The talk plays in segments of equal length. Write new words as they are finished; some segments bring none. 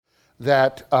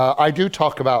that I do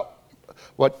talk about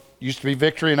what used to be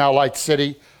Victory, now Light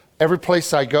City, every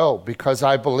place I go, because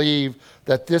I believe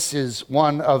that this is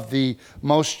one of the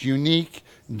most unique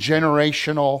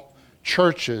generational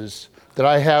churches that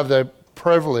I have the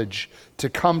privilege to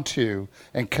come to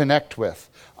and connect with.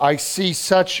 I see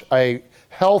such a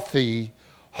healthy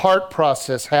heart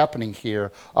process happening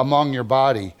here among your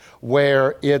body,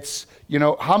 where it's,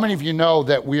 how many of you know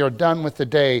that we are done with the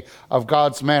day of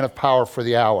God's man of power for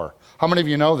the hour? How many of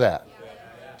you know that?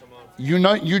 You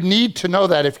need to know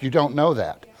that if you don't know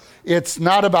that. It's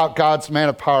not about God's man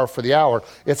of power for the hour.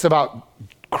 It's about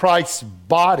Christ's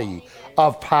body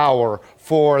of power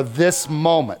for this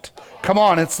moment. Come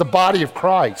on, it's the body of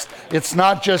Christ. It's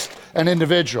not just an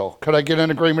individual. Could I get an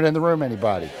agreement in the room,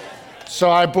 anybody? So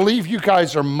I believe you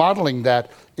guys are modeling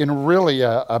that in really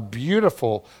a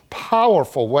beautiful,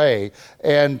 powerful way,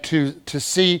 and to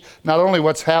see not only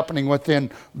what's happening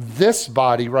within this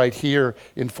body right here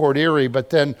in Fort Erie, but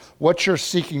then what you're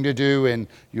seeking to do in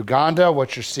Uganda,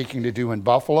 what you're seeking to do in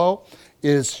Buffalo,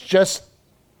 is just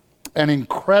an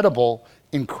incredible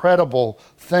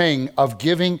thing of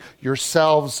giving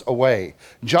yourselves away.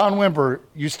 John Wimber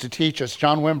used to teach us.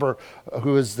 John Wimber,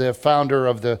 who is the founder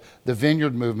of the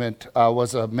Vineyard Movement,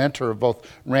 was a mentor of both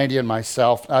Randy and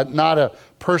myself. Not a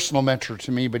personal mentor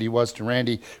to me, but he was to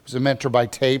Randy. He was a mentor by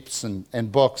tapes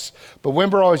and books. But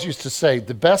Wimber always used to say,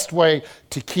 the best way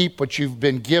to keep what you've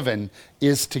been given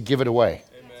is to give it away.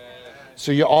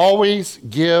 So you always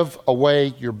give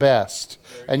away your best,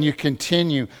 and you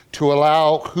continue to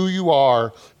allow who you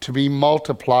are to be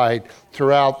multiplied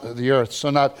throughout the earth.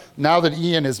 So now that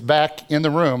Ian is back in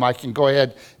the room, I can go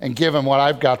ahead and give him what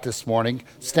I've got this morning.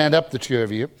 Stand up, the two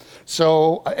of you.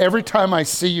 So every time I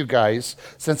see you guys,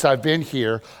 since I've been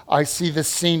here, I see this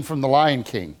scene from The Lion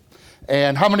King.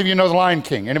 And how many of you know The Lion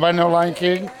King? Anybody know Lion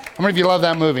King? How many of you love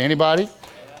that movie? Anybody?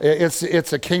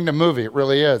 It's a kingdom movie, it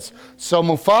really is. So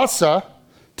Mufasa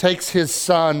takes his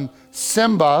son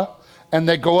Simba, and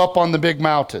they go up on the big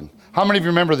mountain. How many of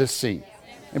you remember this scene?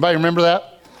 Anybody remember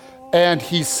that? And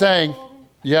he's saying,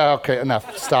 yeah, okay,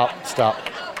 enough, stop.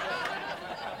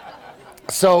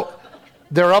 So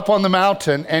they're up on the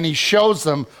mountain, and he shows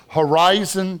them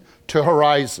horizon to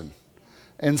horizon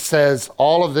and says,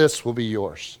 all of this will be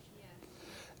yours.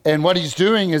 And what he's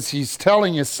doing is he's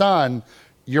telling his son,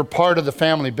 you're part of the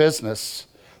family business.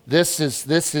 This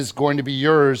is going to be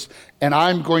yours, and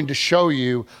I'm going to show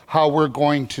you how we're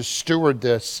going to steward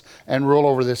this and rule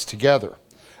over this together.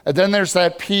 And then there's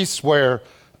that piece where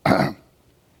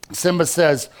Simba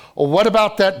says, well, what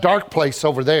about that dark place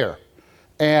over there?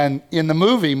 And in the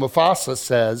movie, Mufasa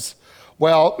says,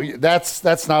 well,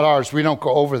 that's not ours. We don't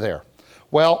go over there.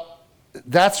 Well,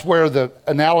 that's where the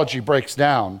analogy breaks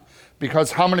down,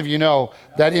 because how many of you know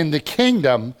that in the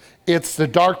kingdom, it's the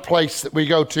dark place that we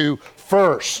go to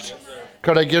first?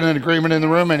 Could I get an agreement in the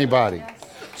room, anybody?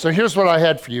 So here's what I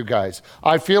had for you guys.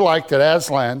 I feel like that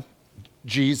Aslan,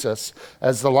 Jesus,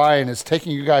 as the lion, is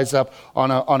taking you guys up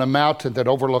on a mountain that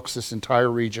overlooks this entire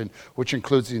region, which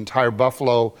includes the entire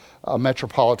Buffalo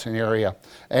metropolitan area.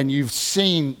 And you've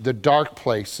seen the dark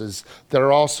places that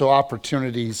are also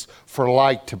opportunities for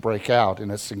light to break out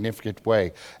in a significant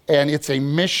way. And it's a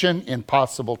mission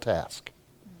impossible task.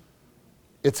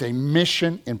 It's a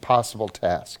mission impossible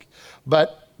task.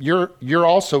 But you're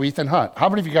also Ethan Hunt. How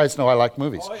many of you guys know I like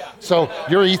movies? Oh, yeah. So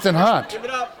you're Ethan Hunt, give it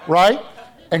up, right?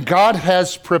 And God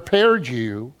has prepared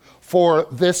you for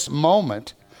this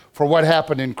moment, for what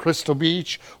happened in Crystal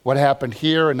Beach, what happened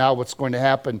here, and now what's going to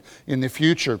happen in the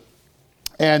future.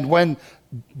 And when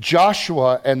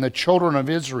Joshua and the children of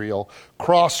Israel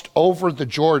crossed over the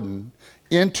Jordan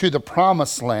into the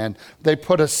promised land, they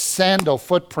put a sandal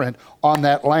footprint on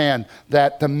that land,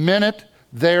 that the minute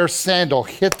their sandal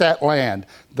hit that land,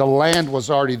 the land was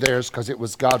already theirs because it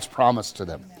was God's promise to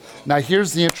them. Now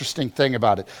here's the interesting thing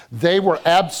about it. They were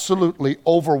absolutely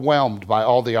overwhelmed by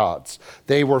all the odds.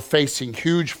 They were facing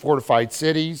huge fortified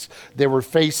cities. They were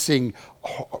facing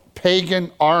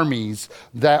pagan armies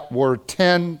that were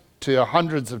 10 to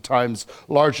hundreds of times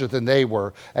larger than they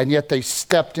were, and yet they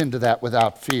stepped into that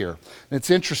without fear. And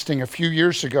it's interesting, a few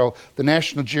years ago, the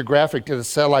National Geographic did a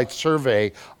satellite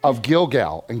survey of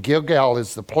Gilgal, and Gilgal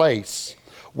is the place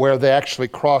where they actually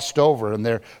crossed over, and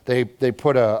they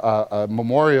put a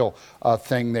memorial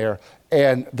thing there,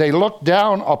 and they looked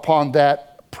down upon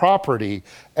that property,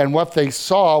 and what they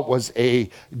saw was a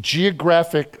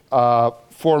geographic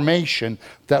formation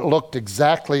that looked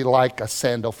exactly like a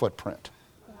sandal footprint.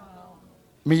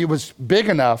 I mean, it was big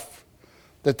enough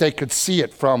that they could see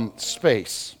it from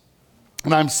space.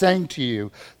 And I'm saying to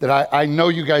you that I know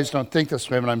you guys don't think this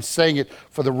way, but I'm saying it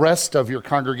for the rest of your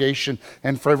congregation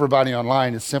and for everybody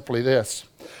online is simply this.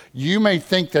 You may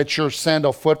think that your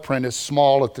sandal footprint is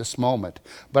small at this moment,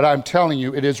 but I'm telling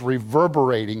you, it is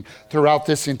reverberating throughout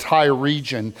this entire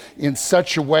region in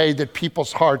such a way that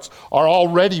people's hearts are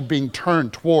already being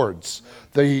turned towards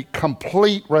the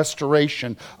complete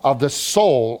restoration of the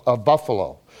soul of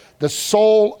Buffalo. The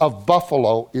soul of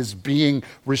Buffalo is being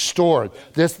restored.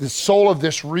 The soul of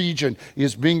this region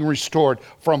is being restored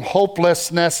from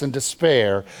hopelessness and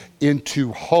despair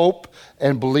into hope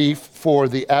and belief for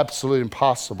the absolute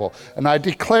impossible. And I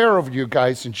declare over you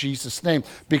guys in Jesus' name,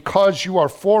 because you are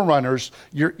forerunners,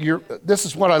 this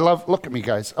is what I love. Look at me,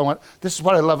 guys. This is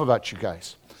what I love about you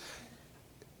guys.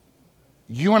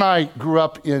 You and I grew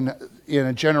up in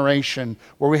a generation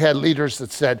where we had leaders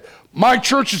that said, my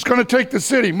church is going to take the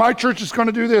city. My church is going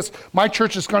to do this. My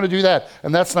church is going to do that.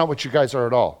 And that's not what you guys are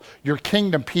at all. You're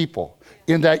kingdom people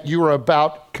in that you are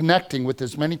about connecting with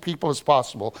as many people as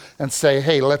possible and say,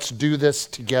 hey, let's do this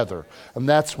together. And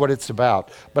that's what it's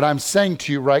about. But I'm saying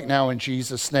to you right now in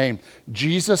Jesus' name,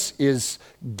 Jesus is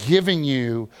giving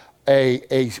you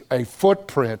a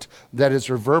footprint that is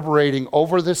reverberating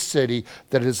over this city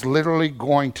that is literally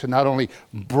going to not only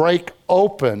break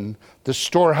open the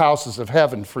storehouses of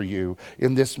heaven for you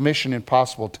in this mission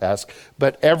impossible task,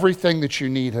 but everything that you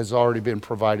need has already been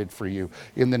provided for you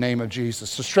in the name of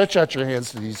Jesus. So stretch out your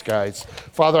hands to these guys.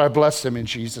 Father, I bless them in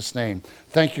Jesus' name.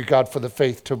 Thank you, God, for the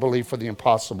faith to believe for the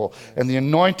impossible and the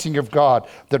anointing of God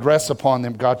that rests upon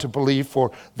them, God, to believe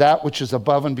for that which is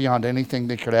above and beyond anything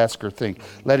they could ask or think.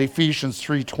 Let Ephesians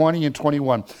 3:20 and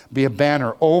 21 be a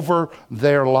banner over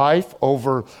their life,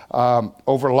 over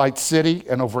Light City,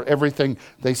 and over everything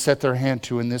they set their hand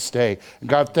to in this day. And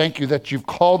God, thank you that you've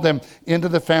called them into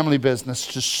the family business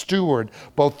to steward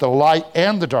both the light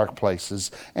and the dark places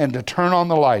and to turn on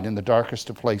the light in the darkest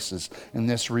of places in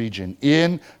this region.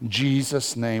 In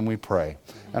Jesus' name we pray.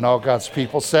 And all God's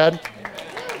people said,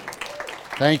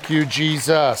 thank you,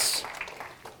 Jesus.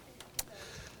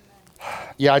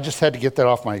 Yeah, I just had to get that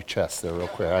off my chest there real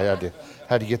quick. I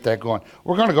had to get that going.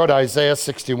 We're going to go to Isaiah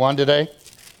 61 today.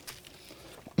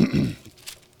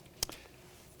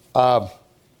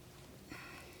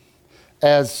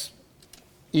 As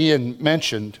Ian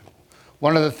mentioned,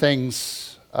 one of the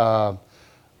things after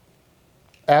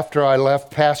I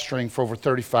left pastoring for over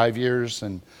 35 years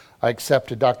and I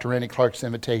accepted Dr. Randy Clark's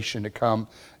invitation to come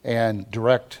and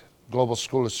direct Global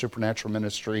School of Supernatural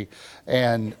Ministry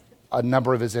and a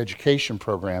number of his education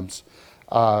programs,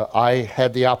 I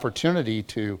had the opportunity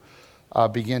to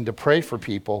begin to pray for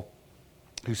people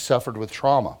who suffered with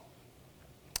trauma.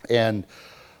 And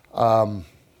how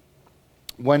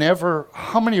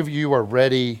many of you are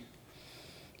ready?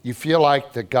 You feel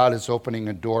like that God is opening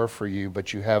a door for you,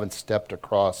 but you haven't stepped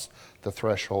across the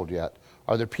threshold yet.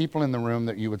 Are there people in the room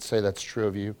that you would say that's true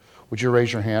of you? Would you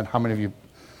raise your hand? How many of you?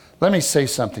 Let me say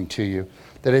something to you,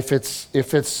 that if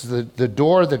it's the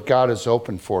door that God has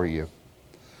opened for you,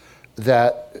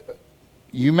 that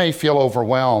you may feel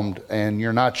overwhelmed and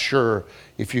you're not sure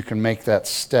if you can make that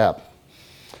step.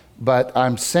 But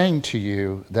I'm saying to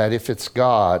you that if it's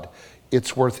God,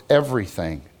 it's worth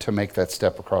everything to make that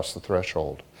step across the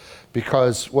threshold.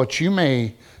 Because what you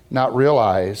may not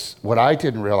realize, what I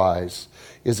didn't realize,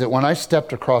 is that when I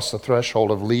stepped across the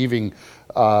threshold of leaving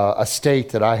a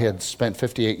state that I had spent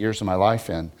 58 years of my life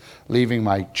in, leaving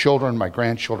my children, my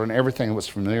grandchildren, everything that was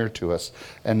familiar to us,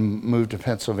 and moved to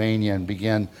Pennsylvania and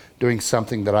began doing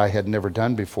something that I had never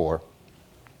done before,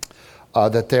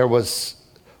 that there was,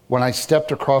 when I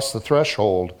stepped across the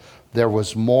threshold, there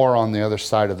was more on the other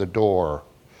side of the door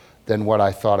than what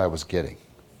I thought I was getting.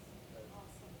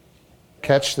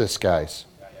 Catch this, guys.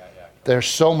 There's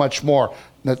so much more.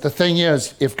 The thing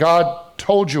is, if God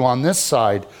told you on this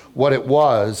side what it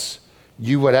was,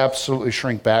 you would absolutely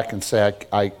shrink back and say,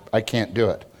 I can't do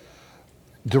it.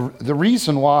 The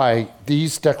reason why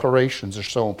these declarations are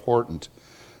so important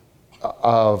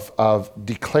of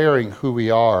declaring who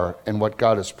we are and what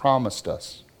God has promised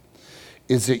us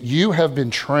is that you have been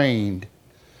trained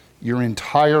your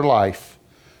entire life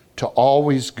to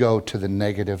always go to the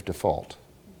negative default.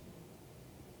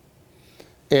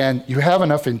 And you have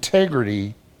enough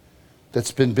integrity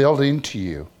that's been built into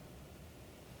you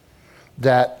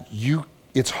that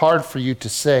it's hard for you to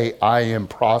say, I am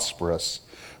prosperous,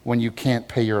 when you can't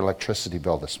pay your electricity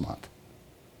bill this month.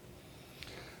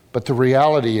 But the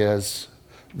reality is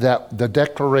that the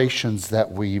declarations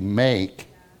that we make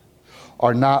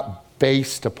are not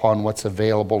based upon what's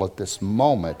available at this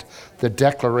moment. The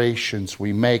declarations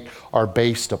we make are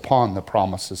based upon the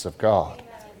promises of God.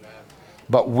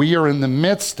 But we are in the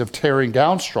midst of tearing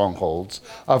down strongholds,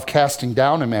 of casting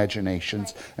down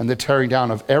imaginations, and the tearing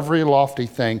down of every lofty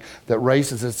thing that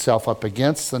raises itself up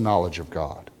against the knowledge of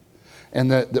God. And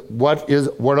what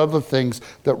are the things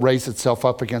that raise itself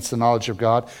up against the knowledge of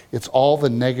God? It's all the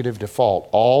negative default,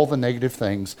 all the negative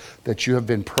things that you have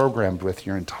been programmed with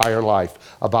your entire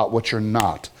life about what you're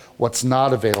not, what's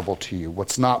not available to you,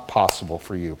 what's not possible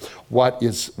for you, what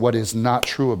is not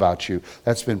true about you.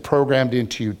 That's been programmed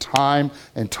into you time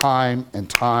and time and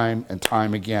time and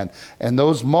time again. And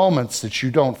those moments that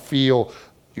you don't feel,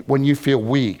 when you feel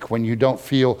weak, when you don't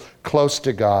feel close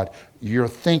to God, your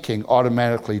thinking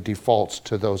automatically defaults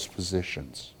to those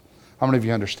positions. How many of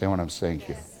you understand what I'm saying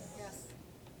here? Yes.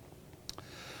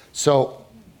 So,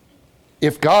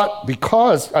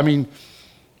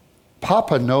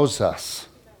 Papa knows us.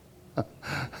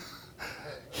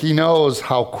 He knows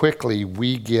how quickly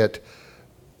we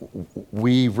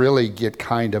really get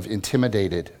kind of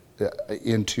intimidated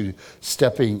into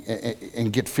stepping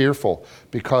and get fearful,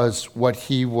 because what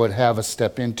he would have us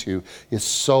step into is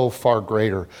so far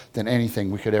greater than anything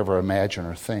we could ever imagine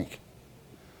or think.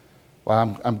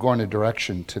 Well, I'm going a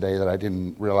direction today that I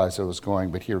didn't realize I was going,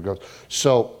 but here it goes.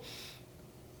 So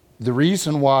the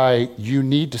reason why you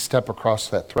need to step across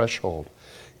that threshold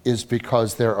is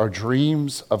because there are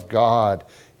dreams of God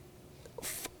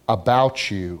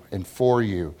about you and for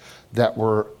you that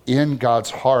were in God's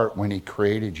heart when he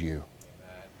created you.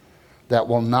 Amen. That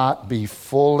will not be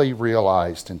fully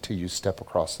realized until you step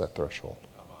across that threshold.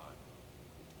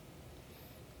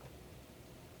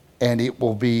 And it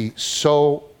will be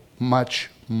so much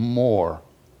more.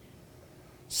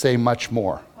 Say much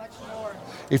more. Much more.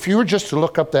 If you were just to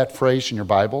look up that phrase in your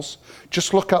Bibles,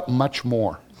 just look up much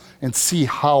more and see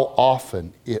how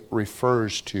often it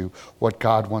refers to what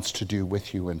God wants to do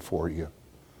with you and for you.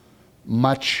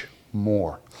 Much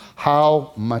more.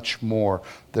 How much more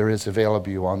there is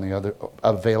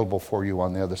available for you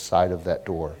on the other side of that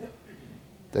door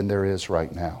than there is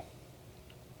right now.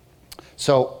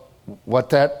 So what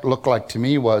that looked like to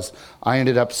me was I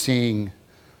ended up seeing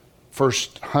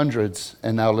first hundreds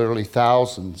and now literally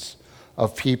thousands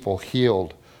of people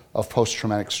healed of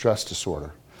post-traumatic stress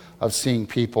disorder, of seeing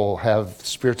people have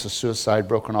spirits of suicide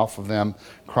broken off of them,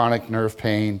 chronic nerve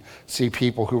pain, see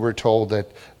people who were told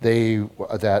that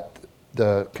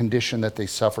the condition that they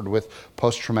suffered with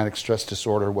post-traumatic stress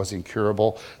disorder was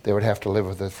incurable. They would have to live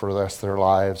with it for the rest of their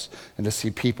lives. And to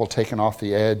see people taken off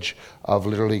the edge of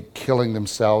literally killing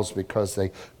themselves because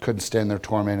they couldn't stand their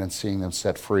torment, and seeing them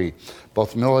set free.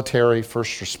 Both military,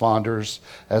 first responders,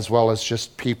 as well as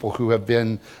just people who have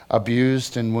been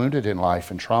abused and wounded in life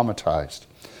and traumatized.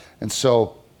 And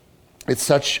so it's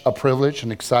such a privilege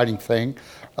and exciting thing.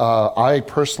 I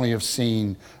personally have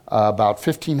seen about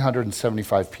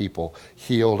 1,575 people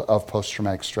healed of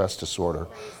post-traumatic stress disorder.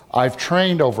 I've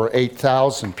trained over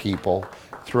 8,000 people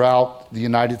throughout the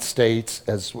United States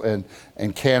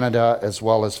and Canada, as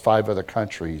well as 5 other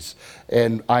countries.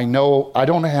 And I know, I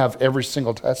don't have every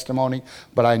single testimony,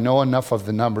 but I know enough of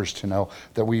the numbers to know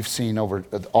that we've seen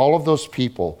all of those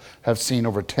people have seen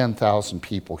over 10,000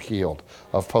 people healed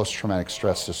of post-traumatic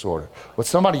stress disorder. Would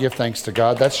somebody give thanks to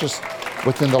God? That's just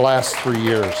within the last 3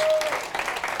 years.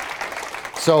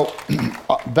 So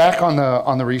back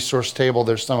on the resource table,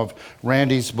 there's some of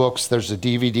Randy's books. There's a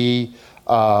DVD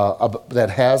that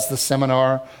has the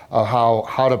seminar,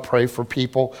 how to pray for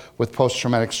people with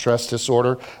post-traumatic stress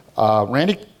disorder.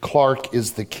 Randy Clark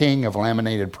is the king of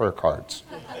laminated prayer cards.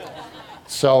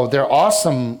 So they're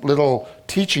awesome little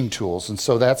teaching tools, and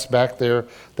so that's back there.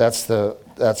 That's the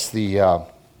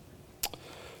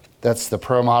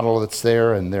prayer model that's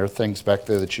there, and there are things back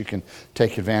there that you can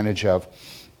take advantage of.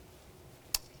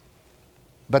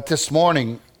 But this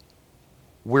morning,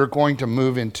 we're going to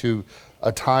move into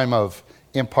a time of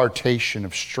impartation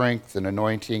of strength and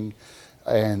anointing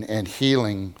and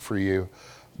healing for you.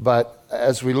 But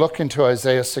as we look into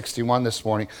Isaiah 61 this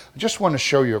morning, I just want to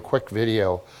show you a quick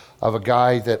video of a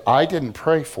guy that I didn't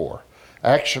pray for.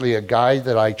 Actually, a guy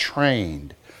that I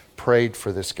trained prayed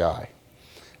for this guy.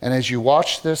 And as you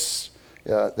watch this,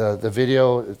 the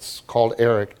video, it's called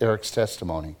Eric's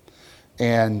Testimony.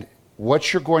 And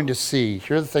what you're going to see,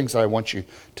 here are the things I want you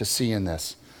to see in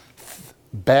this.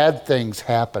 Bad things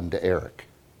happened to Eric.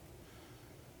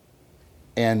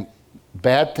 And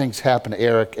bad things happened to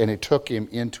Eric, and it took him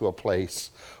into a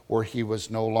place where he was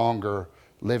no longer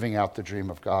living out the dream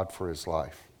of God for his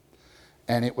life.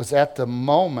 And it was at the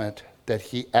moment that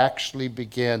he actually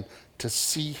began to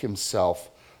see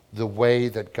himself the way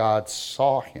that God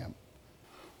saw him.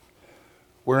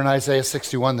 We're in Isaiah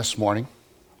 61 this morning.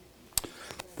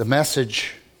 The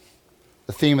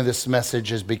theme of this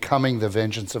message is becoming the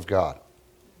vengeance of God.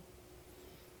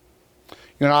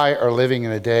 You and I are living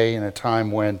in a day and a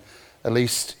time when, at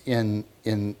least in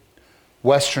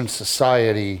Western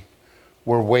society,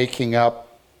 we're waking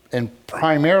up, and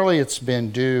primarily it's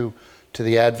been due to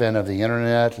the advent of the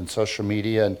internet and social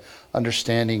media and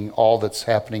understanding all that's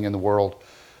happening in the world,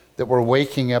 that we're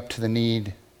waking up to the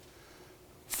need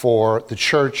for the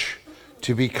church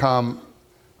to become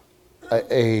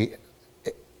a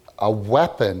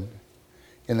weapon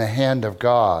in the hand of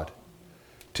God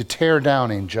to tear down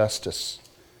injustice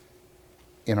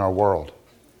in our world.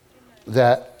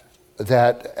 That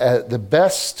the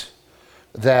best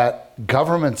that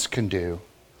governments can do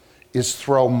is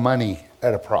throw money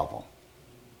at a problem.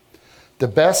 The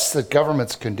best that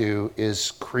governments can do is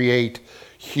create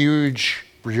huge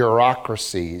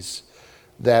bureaucracies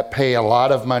that pay a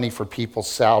lot of money for people's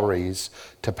salaries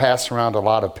to pass around a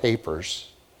lot of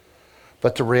papers.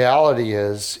 But the reality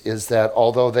is that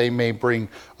although they may bring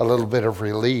a little bit of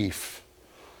relief,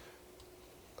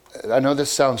 I know this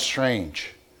sounds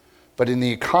strange, but in the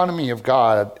economy of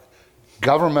God,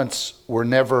 governments were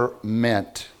never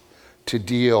meant to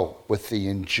deal with the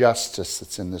injustice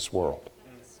that's in this world.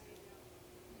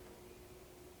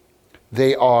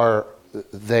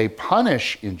 They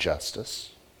punish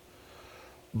injustice,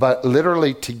 but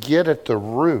literally to get at the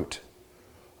root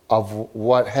of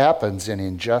what happens in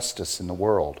injustice in the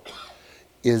world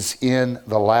is in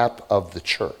the lap of the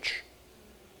church.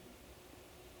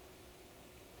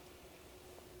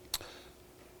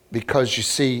 Because you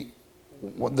see,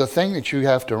 the thing that you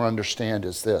have to understand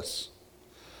is this.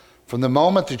 From the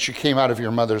moment that you came out of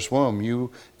your mother's womb,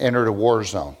 you entered a war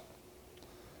zone.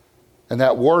 And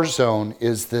that war zone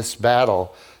is this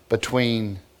battle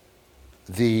between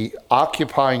the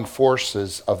occupying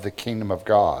forces of the kingdom of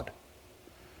God,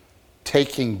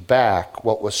 taking back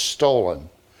what was stolen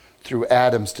through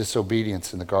Adam's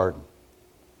disobedience in the garden.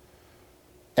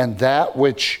 And that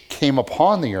which came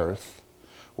upon the earth,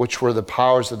 which were the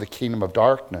powers of the kingdom of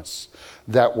darkness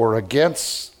that were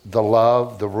against the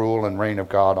love, the rule, and reign of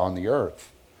God on the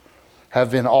earth, have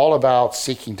been all about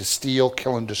seeking to steal,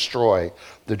 kill, and destroy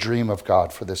the dream of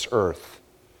God for this earth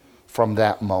from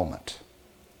that moment.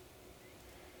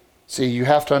 See, you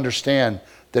have to understand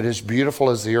that as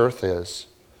beautiful as the earth is,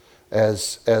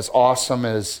 as awesome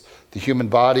as the human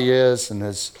body is, and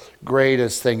as great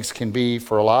as things can be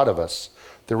for a lot of us,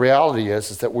 the reality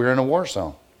is that we're in a war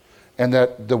zone. And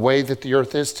that the way that the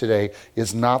earth is today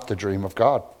is not the dream of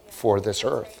God for this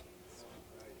earth.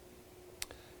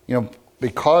 You know,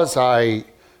 because I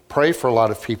pray for a lot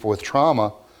of people with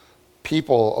trauma,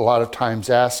 people a lot of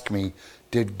times ask me,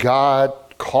 did God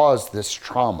cause this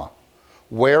trauma?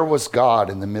 Where was God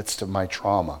in the midst of my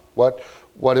trauma? What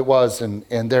it was, and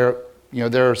there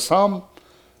are some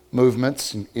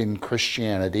movements in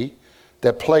Christianity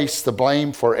that place the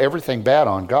blame for everything bad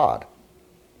on God.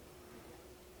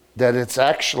 That it's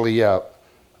actually a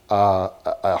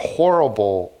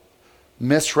horrible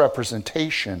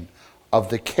misrepresentation of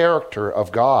the character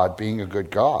of God being a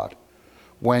good God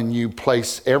when you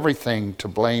place everything to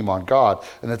blame on God,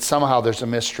 and that somehow there's a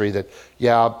mystery that,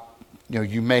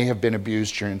 you may have been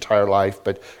abused your entire life,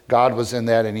 but God was in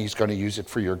that and he's going to use it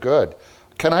for your good.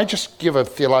 Can I just give a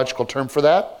theological term for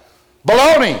that?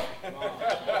 Baloney!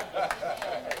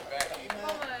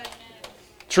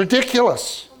 It's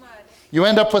ridiculous. You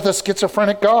end up with a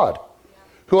schizophrenic God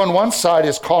who on one side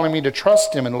is calling me to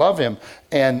trust him and love him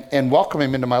and welcome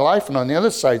him into my life, and on the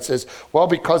other side says, well,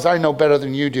 because I know better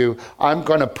than you do, I'm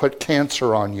going to put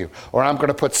cancer on you, or I'm going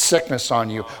to put sickness on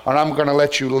you, or I'm going to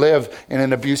let you live in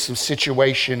an abusive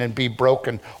situation and be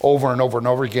broken over and over and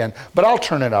over again, but I'll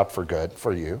turn it out for good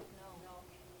for you.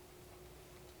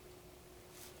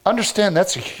 Understand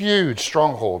that's a huge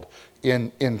stronghold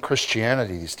in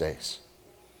Christianity these days.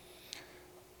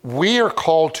 We are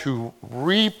called to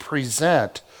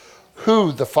represent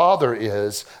who the Father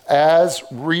is as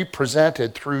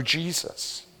represented through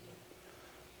Jesus.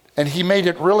 And he made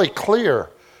it really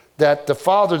clear that the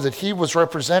Father that he was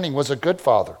representing was a good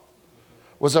Father,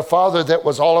 was a Father that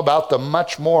was all about the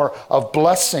much more of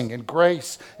blessing and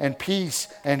grace and peace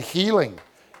and healing.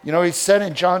 You know, he said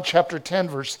in John chapter 10,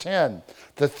 verse 10,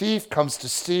 the thief comes to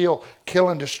steal, kill,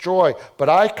 and destroy, but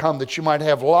I come that you might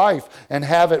have life and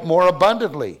have it more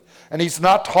abundantly. And he's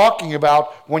not talking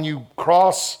about when you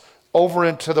cross over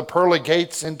into the pearly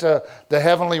gates, into the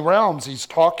heavenly realms. He's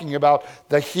talking about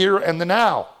the here and the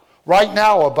now. Right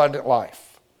now, abundant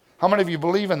life. How many of you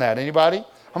believe in that? Anybody?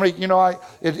 How many,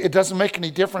 it doesn't make any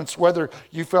difference whether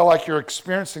you feel like you're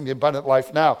experiencing the abundant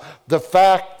life now. The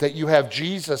fact that you have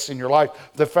Jesus in your life,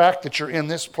 the fact that you're in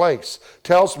this place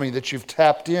tells me that you've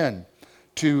tapped in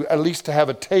to at least to have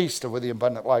a taste of what the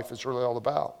abundant life is really all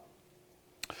about.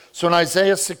 So in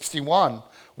Isaiah 61,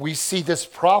 we see this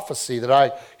prophecy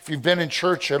that if you've been in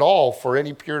church at all for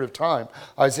any period of time,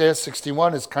 Isaiah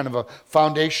 61 is kind of a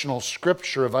foundational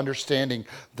scripture of understanding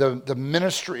the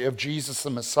ministry of Jesus the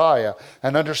Messiah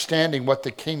and understanding what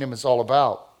the kingdom is all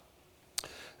about.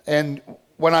 And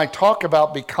when I talk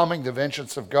about becoming the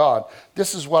vengeance of God,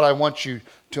 this is what I want you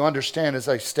to understand as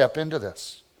I step into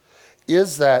this,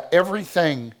 is that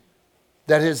everything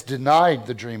that has denied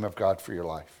the dream of God for your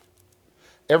life,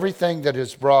 everything that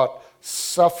has brought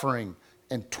suffering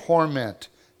and torment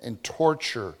and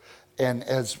torture and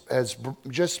has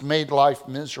just made life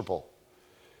miserable,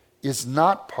 is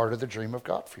not part of the dream of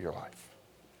God for your life.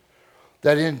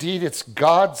 That indeed it's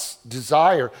God's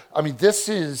desire. I mean, this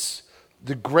is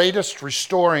the greatest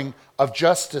restoring of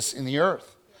justice in the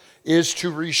earth, is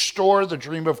to restore the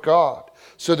dream of God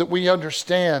so that we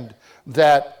understand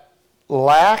that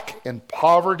lack and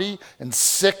poverty and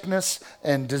sickness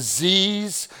and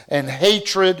disease and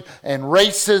hatred and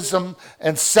racism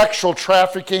and sexual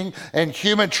trafficking and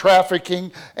human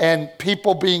trafficking and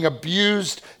people being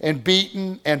abused and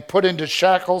beaten and put into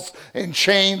shackles and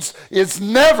chains is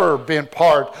never been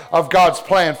part of God's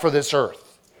plan for this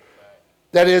earth.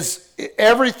 That is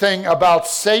everything about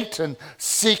Satan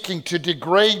seeking to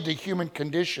degrade the human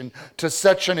condition to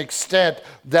such an extent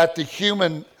that the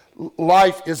human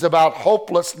life is about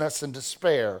hopelessness and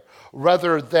despair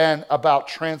rather than about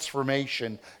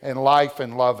transformation and life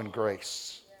and love and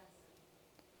grace.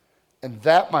 And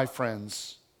that, my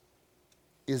friends,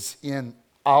 is in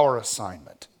our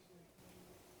assignment.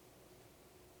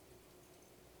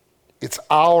 It's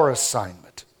our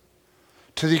assignment.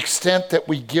 To the extent that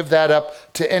we give that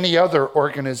up to any other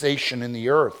organization in the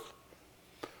earth,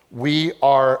 we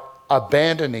are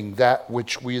abandoning that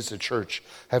which we as a church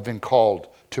have been called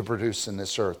to produce in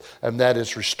this earth, and that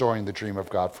is restoring the dream of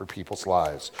God for people's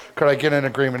lives. Could I get an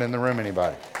agreement in the room,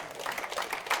 anybody?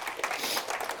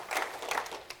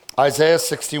 Isaiah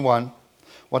 61,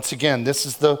 once again, this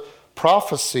is the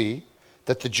prophecy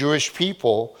that the Jewish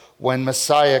people, when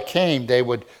Messiah came, they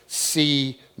would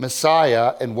see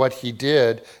Messiah and what he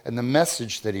did and the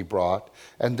message that he brought,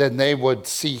 and then they would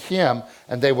see him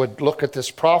and they would look at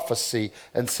this prophecy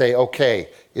and say, okay,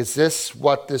 is this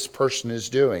what this person is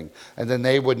doing? And then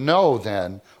they would know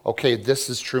then, okay, this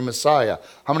is true Messiah.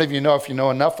 How many of you know, if you know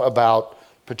enough about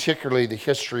particularly the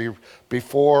history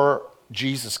before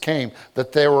Jesus came,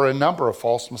 that there were a number of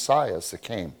false messiahs that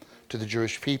came to the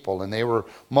Jewish people, and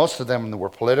most of them were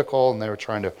political, and they were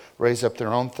trying to raise up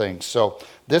their own things. So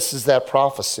this is that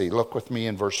prophecy. Look with me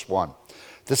in verse 1.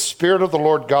 The Spirit of the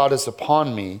Lord God is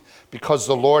upon me, because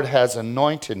the Lord has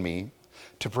anointed me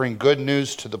to bring good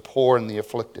news to the poor and the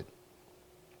afflicted.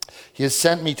 He has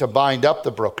sent me to bind up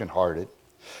the brokenhearted,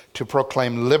 to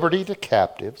proclaim liberty to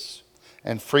captives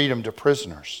and freedom to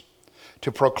prisoners,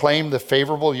 to proclaim the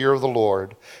favorable year of the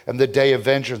Lord and the day of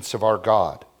vengeance of our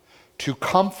God, to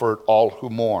comfort all who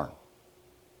mourn,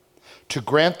 to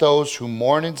grant those who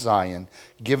mourn in Zion,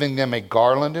 giving them a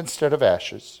garland instead of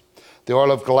ashes, the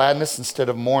oil of gladness instead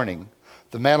of mourning,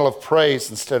 the mantle of praise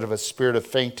instead of a spirit of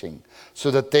fainting, so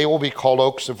that they will be called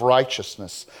oaks of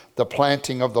righteousness, the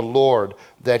planting of the Lord,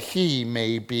 that he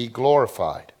may be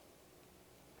glorified.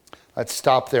 Let's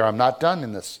stop there. I'm not done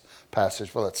in this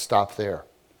passage, but let's stop there.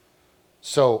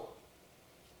 So,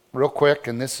 real quick,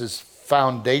 and this is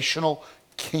foundational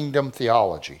kingdom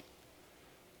theology,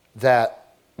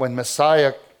 that when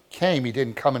Messiah came, he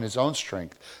didn't come in his own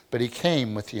strength, but he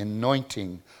came with the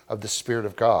anointing of the Spirit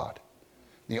of God.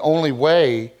 The only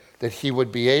way that he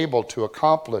would be able to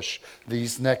accomplish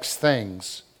these next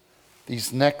things,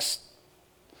 these next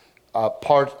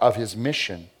part of his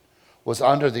mission, was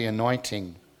under the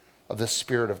anointing of the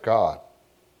Spirit of God.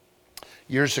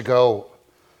 Years ago,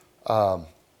 in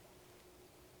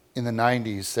the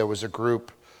 90s, there was a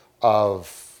group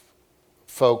of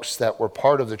folks that were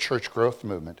part of the church growth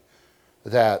movement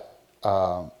that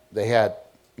they had,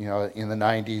 in the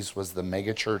 90s was the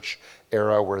mega church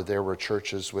era where there were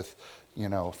churches with,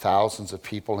 thousands of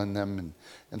people in them.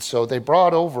 And so they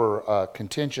brought over a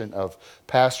contingent of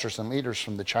pastors and leaders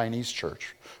from the Chinese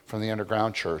church, from the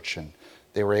underground church, and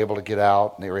they were able to get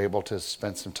out and they were able to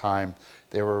spend some time.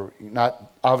 They were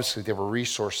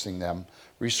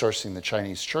resourcing the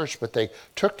Chinese church, but they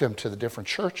took them to the different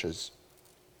churches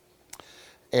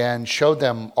and showed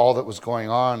them all that was going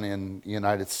on in the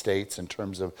United States in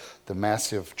terms of the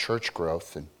massive church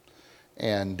growth.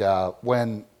 And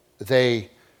when they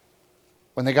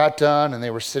got done and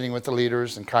they were sitting with the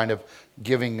leaders and kind of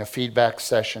giving a feedback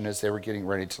session as they were getting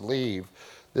ready to leave,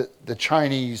 the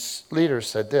Chinese leaders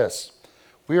said this: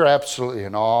 "We are absolutely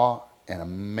in awe and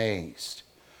amazed.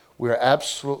 We are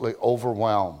absolutely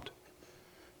overwhelmed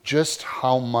just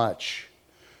how much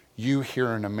you here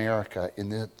in America, in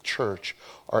the church,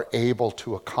 are able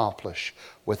to accomplish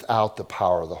without the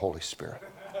power of the Holy Spirit.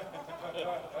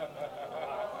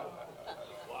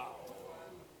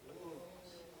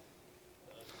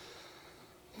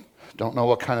 Don't know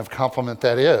what kind of compliment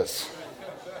that is.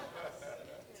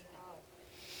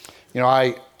 You know,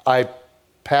 I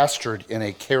pastored in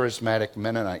a charismatic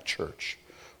Mennonite church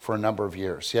for a number of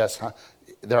years. Yes,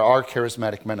 there are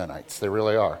charismatic Mennonites. They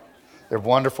really are. They're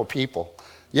wonderful people.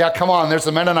 Yeah, come on, there's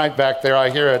a Mennonite back there. I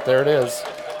hear it. There it is.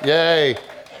 Yay.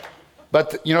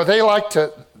 But, you know, they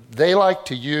like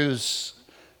to use,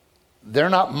 they're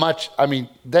not much, I mean,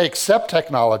 they accept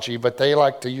technology, but they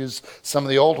like to use some of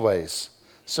the old ways.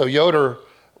 So Yoder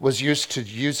was used to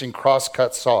using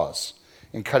cross-cut saws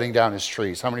in cutting down his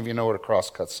trees. How many of you know what a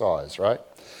cross-cut saw is, right?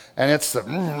 And it's the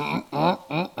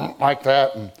like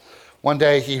that. And one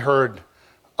day he heard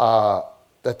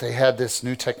that they had this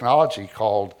new technology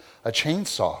called a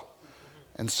chainsaw.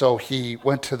 And so he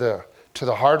went to the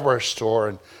hardware store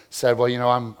and said, well, you know,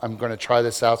 I'm going to try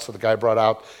this out. So the guy brought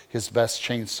out his best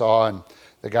chainsaw, and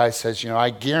the guy says, you know, I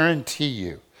guarantee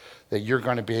you that you're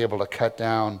going to be able to cut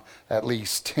down at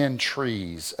least 10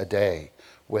 trees a day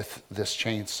with this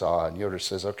chainsaw. And Yoder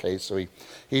says, okay. So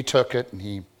he took it, and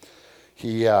he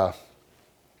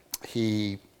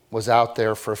was out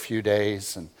there for a few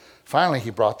days, and finally he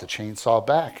brought the chainsaw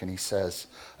back, and he says,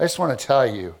 I just want to tell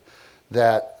you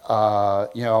that,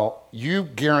 you know, you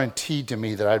guaranteed to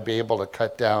me that I'd be able to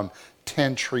cut down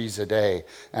 10 trees a day,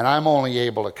 and I'm only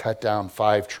able to cut down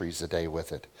 5 trees a day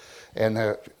with it. And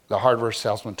the hardware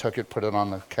salesman took it, put it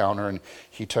on the counter, and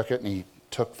he took it, and he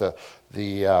took the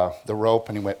rope,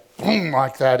 and he went boom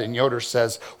like that, and Yoder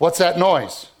says, what's that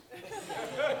noise?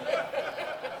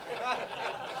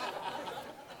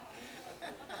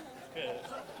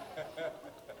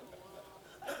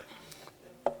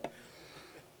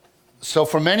 So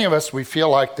for many of us, we feel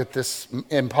like that this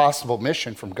impossible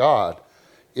mission from God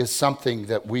is something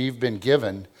that we've been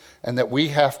given, and that we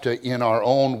have to, in our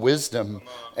own wisdom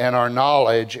and our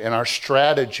knowledge and our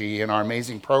strategy and our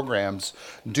amazing programs,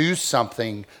 do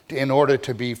something in order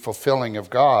to be fulfilling of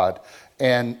God.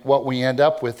 And what we end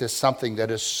up with is something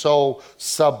that is so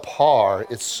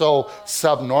subpar, it's so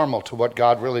subnormal to what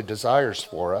God really desires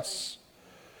for us.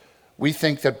 We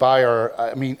think that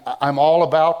I'm all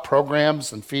about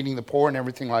programs and feeding the poor and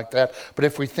everything like that. But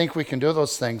if we think we can do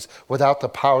those things without the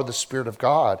power of the Spirit of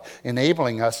God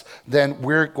enabling us, then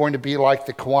we're going to be like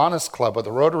the Kiwanis Club or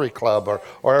the Rotary Club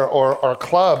or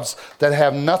clubs that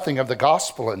have nothing of the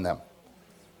gospel in them.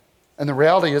 And the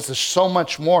reality is there's so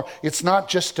much more. It's not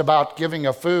just about giving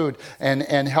a food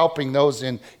and helping those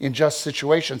in just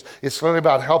situations. It's really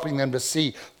about helping them to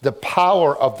see the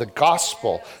power of the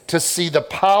gospel, to see the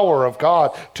power of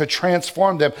God, to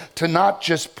transform them, to not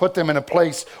just put them in a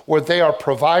place where they are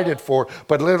provided for,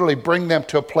 but literally bring them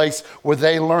to a place where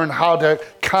they learn how to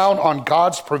count on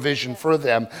God's provision for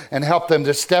them and help them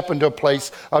to step into a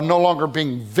place of no longer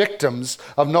being victims,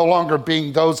 of no longer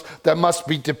being those that must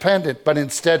be dependent, but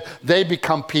instead they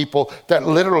become people that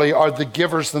literally are the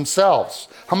givers themselves.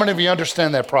 How many of you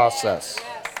understand that process?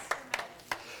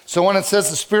 So when it says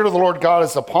the Spirit of the Lord God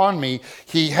is upon me,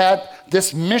 he had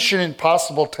this mission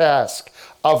impossible task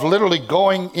of literally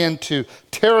going into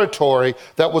territory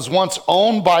that was once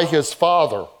owned by his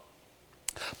father,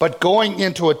 but going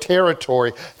into a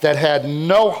territory that had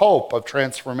no hope of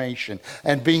transformation,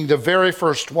 and being the very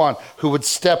first one who would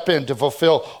step in to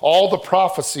fulfill all the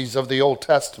prophecies of the Old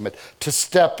Testament, to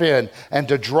step in and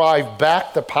to drive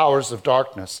back the powers of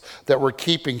darkness that were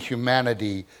keeping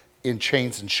humanity in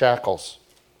chains and shackles.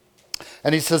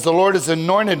 And he says, the Lord has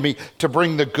anointed me to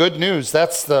bring the good news.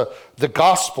 That's the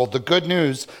gospel, the good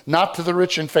news, not to the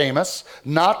rich and famous,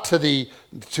 not to the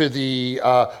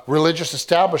religious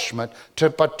establishment,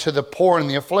 but to the poor and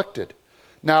the afflicted.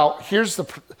 Now, here's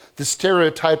the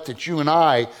stereotype that you and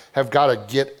I have got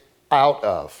to get out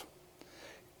of,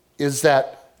 is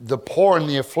that the poor and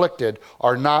the afflicted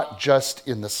are not just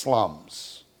in the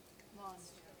slums.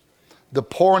 The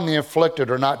poor and the afflicted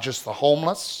are not just the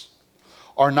homeless,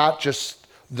 are not just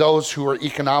those who are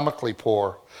economically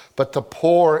poor, but the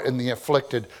poor and the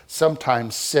afflicted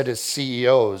sometimes sit as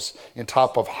CEOs in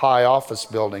top of high office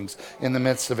buildings in the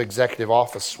midst of executive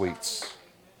office suites.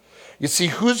 You see,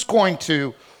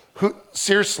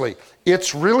 seriously,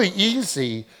 it's really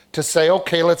easy to say,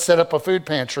 okay, let's set up a food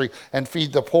pantry and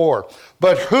feed the poor.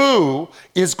 But who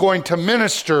is going to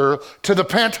minister to the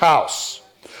penthouse?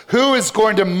 Who is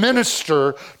going to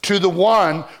minister to the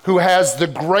one who has the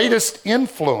greatest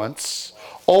influence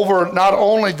over not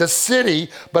only the city,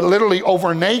 but literally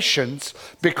over nations,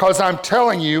 because I'm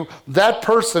telling you, that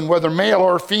person, whether male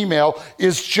or female,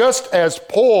 is just as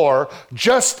poor,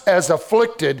 just as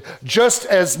afflicted, just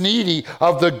as needy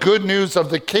of the good news of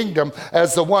the kingdom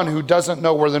as the one who doesn't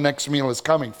know where the next meal is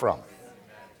coming from.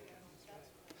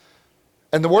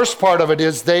 And the worst part of it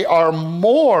is they are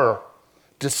more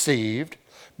deceived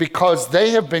because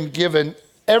they have been given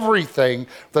everything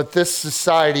that this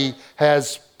society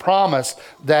has promised,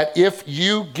 that if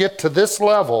you get to this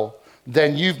level,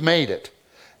 then you've made it.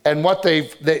 And what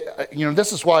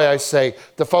this is why I say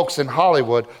the folks in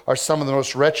Hollywood are some of the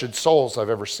most wretched souls I've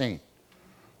ever seen.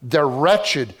 They're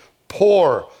wretched,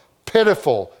 poor,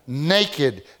 pitiful,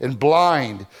 naked, and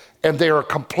blind, and they are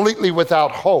completely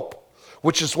without hope,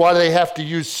 which is why they have to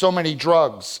use so many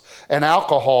drugs and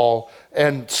alcohol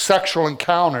and sexual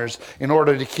encounters in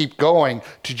order to keep going,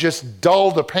 to just dull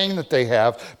the pain that they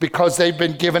have, because they've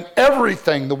been given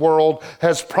everything the world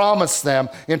has promised them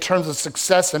in terms of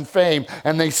success and fame,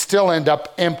 and they still end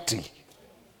up empty.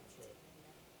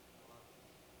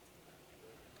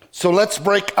 So let's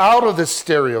break out of this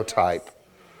stereotype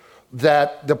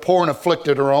that the poor and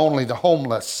afflicted are only the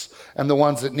homeless and the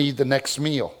ones that need the next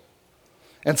meal.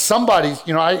 And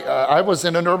I was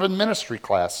in an urban ministry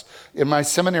class in my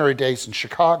seminary days in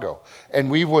Chicago,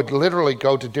 and we would literally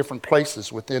go to different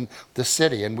places within the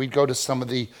city, and we'd go to some of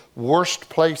the worst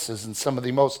places and some of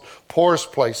the most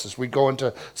poorest places. We'd go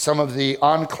into some of the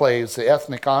enclaves, the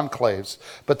ethnic enclaves.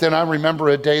 But then I remember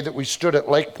a day that we stood at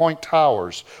Lake Point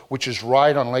Towers, which is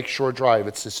right on Lakeshore Drive.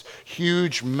 It's this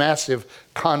huge, massive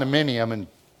condominium,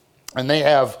 and they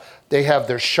have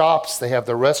their shops, they have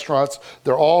their restaurants,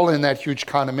 they're all in that huge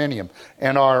condominium.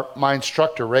 And my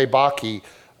instructor, Ray Bakke,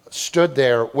 stood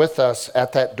there with us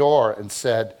at that door and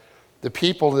said, the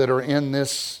people that are in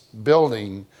this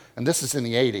building, and this is in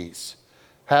the 80s,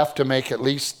 have to make at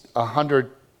least $100,000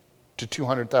 to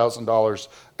 $200,000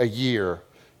 a year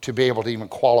to be able to even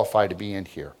qualify to be in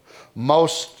here.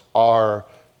 Most are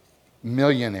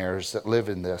millionaires that live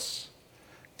in this.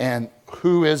 And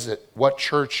who is it? What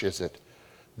church is it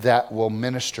that will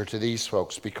minister to these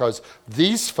folks? Because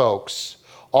these folks,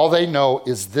 all they know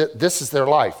is that this is their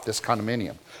life, this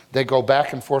condominium. They go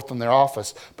back and forth from their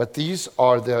office, but these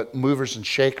are the movers and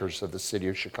shakers of the city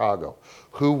of Chicago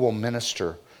who will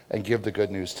minister and give the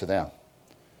good news to them.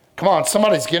 Come on,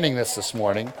 somebody's getting this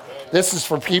morning. This is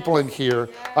for people in here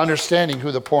understanding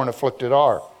who the poor and afflicted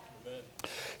are.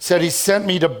 Said he sent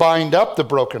me to bind up the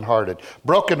brokenhearted.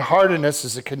 Brokenheartedness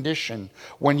is a condition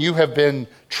when you have been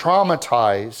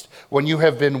traumatized, when you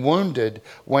have been wounded,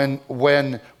 when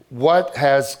what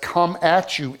has come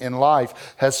at you in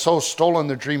life has so stolen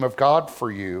the dream of God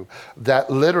for you that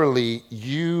literally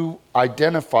you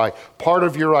identify, part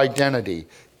of your identity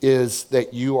is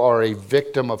that you are a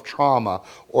victim of trauma,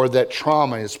 or that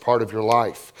trauma is part of your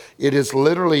life. It is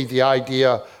literally the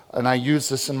idea, and I use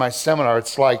this in my seminar,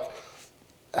 it's like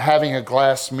having a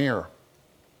glass mirror.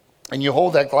 And you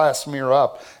hold that glass mirror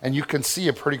up and you can see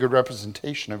a pretty good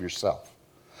representation of yourself.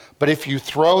 But if you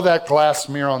throw that glass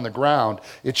mirror on the ground,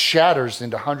 it shatters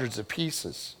into hundreds of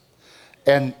pieces.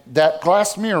 And that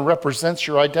glass mirror represents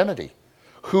your identity,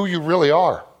 who you really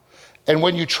are. And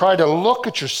when you try to look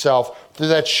at yourself through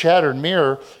that shattered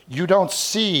mirror, you don't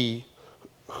see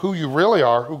who you really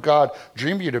are, who God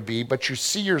dreamed you to be, but you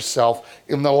see yourself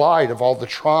in the light of all the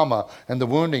trauma and the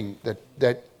wounding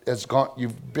that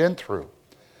you've been through.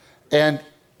 And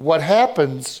what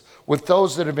happens with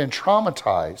those that have been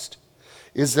traumatized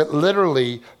is that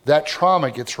literally that trauma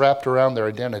gets wrapped around their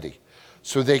identity.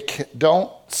 So they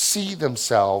don't see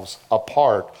themselves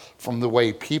apart from the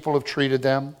way people have treated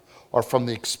them or from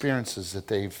the experiences that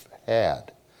they've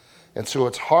had. And so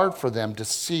it's hard for them to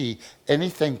see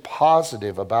anything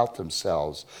positive about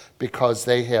themselves because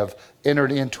they have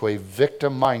entered into a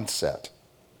victim mindset.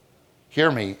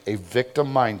 Hear me, a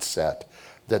victim mindset,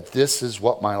 that this is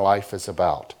what my life is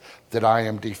about, that I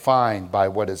am defined by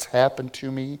what has happened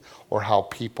to me or how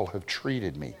people have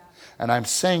treated me. And I'm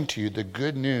saying to you, the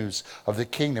good news of the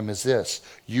kingdom is this: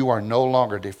 you are no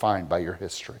longer defined by your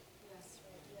history.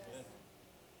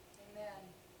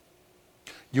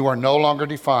 You are no longer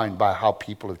defined by how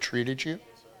people have treated you,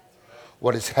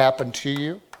 what has happened to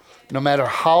you. No matter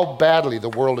how badly the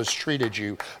world has treated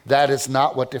you, that is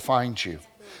not what defines you.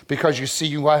 Because you see,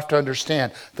 you have to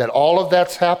understand that all of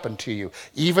that's happened to you,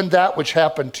 even that which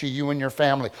happened to you and your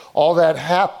family, all that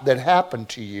that happened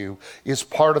to you is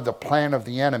part of the plan of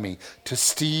the enemy to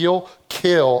steal,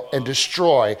 kill, and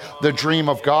destroy the dream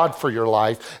of God for your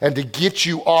life and to get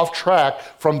you off track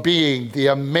from being the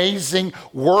amazing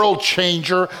world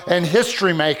changer and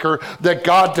history maker that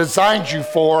God designed you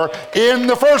for in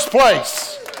the first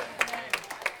place.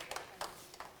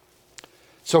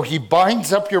 So he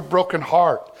binds up your broken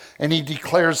heart and he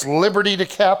declares liberty to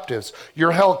captives.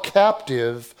 You're held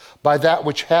captive by that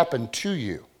which happened to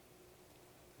you.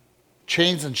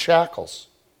 Chains and shackles.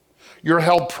 You're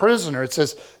held prisoner. It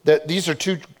says that these are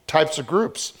two types of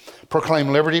groups. Proclaim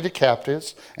liberty to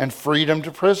captives and freedom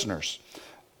to prisoners.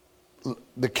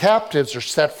 The captives are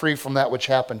set free from that which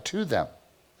happened to them.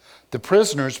 The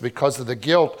prisoners, because of the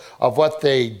guilt of what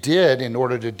they did in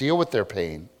order to deal with their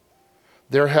pain,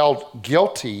 they're held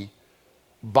guilty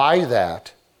by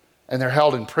that, and they're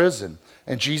held in prison.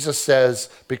 And Jesus says,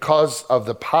 because of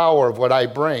the power of what I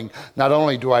bring, not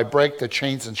only do I break the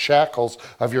chains and shackles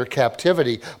of your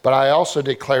captivity, but I also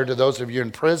declare to those of you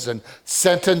in prison,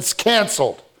 sentence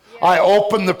canceled. Yeah. I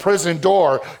open the prison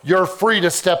door. You're free to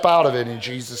step out of it in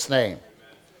Jesus' name.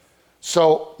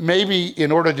 So maybe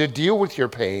in order to deal with your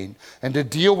pain and to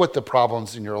deal with the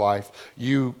problems in your life,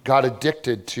 you got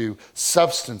addicted to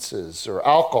substances or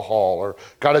alcohol, or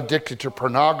got addicted to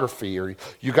pornography, or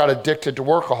you got addicted to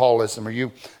workaholism, or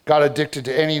you got addicted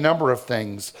to any number of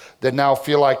things that now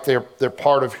feel like they're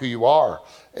part of who you are.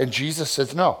 And Jesus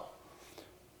says, no,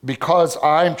 because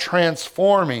I'm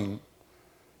transforming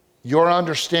your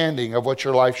understanding of what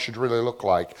your life should really look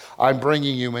like, I'm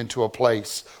bringing you into a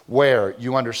place where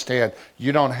you understand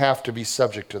you don't have to be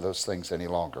subject to those things any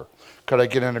longer. Could I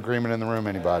get an agreement in the room,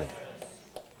 anybody?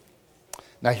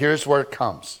 Now here's where it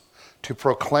comes. To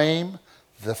proclaim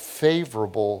the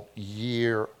favorable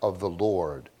year of the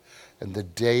Lord and the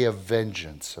day of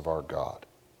vengeance of our God.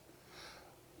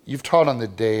 You've taught on the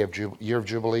day of year of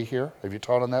Jubilee here? Have you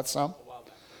taught on that some?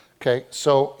 Okay,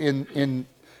 so in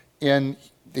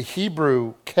the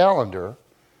Hebrew calendar,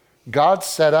 God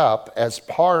set up as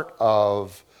part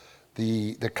of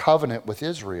the covenant with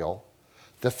Israel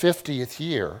the 50th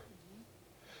year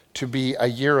to be a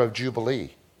year of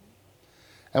Jubilee.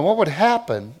 And what would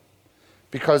happen,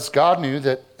 because God knew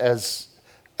that as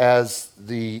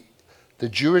the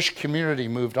Jewish community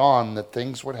moved on, that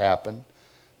things would happen,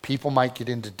 people might get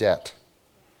into debt.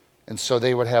 And so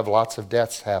they would have lots of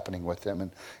debts happening with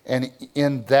them. And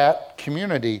in that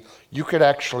community, you could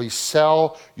actually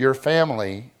sell your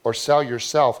family or sell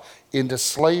yourself into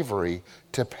slavery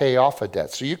to pay off a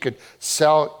debt. So you could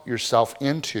sell yourself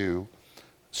into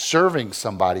serving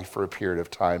somebody for a period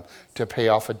of time to pay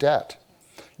off a debt.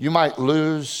 You might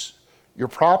lose your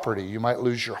property. You might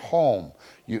lose your home.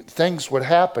 Things would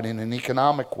happen in an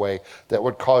economic way that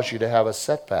would cause you to have a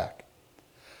setback.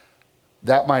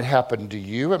 That might happen to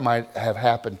you. It might have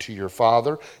happened to your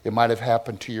father. It might have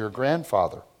happened to your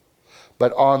grandfather.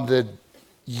 But on the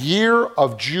year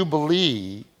of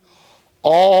Jubilee,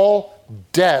 all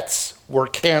debts were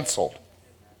canceled.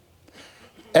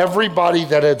 Everybody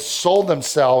that had sold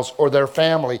themselves or their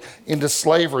family into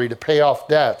slavery to pay off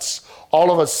debts, all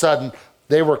of a sudden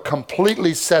they were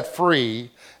completely set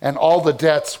free, and all the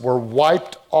debts were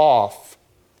wiped off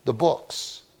the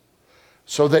books.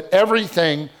 So that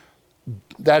everything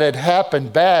that had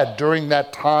happened bad during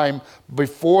that time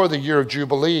before the year of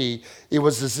Jubilee, it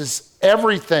was as if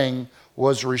everything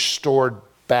was restored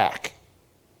back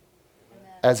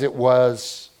as it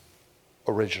was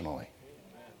originally.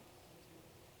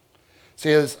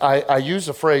 See, as I use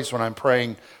a phrase when I'm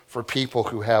praying for people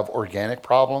who have organic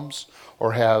problems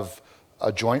or have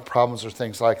joint problems or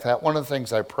things like that. One of the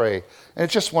things I pray, and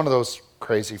it's just one of those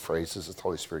crazy phrases that the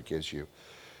Holy Spirit gives you.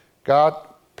 God,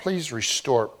 please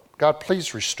restore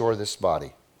this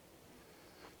body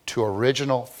to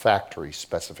original factory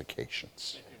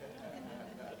specifications,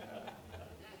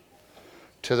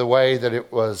 to the way that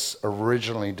it was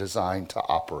originally designed to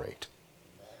operate.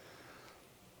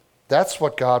 That's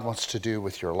what God wants to do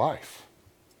with your life.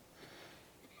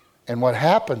 And what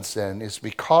happens then is,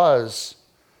 because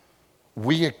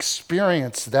we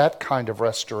experience that kind of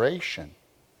restoration,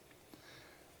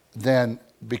 then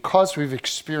because we've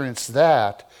experienced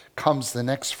that comes the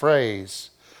next phrase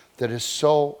that is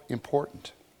so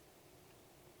important.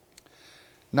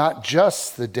 Not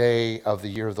just the day of the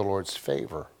year of the Lord's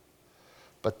favor,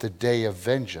 but the day of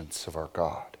vengeance of our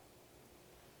God.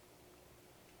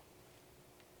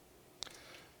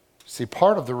 See,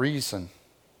 part of the reason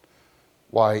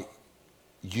why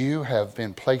you have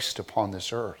been placed upon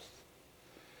this earth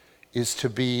is to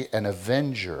be an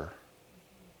avenger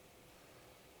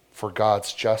for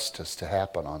God's justice to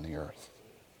happen on the earth.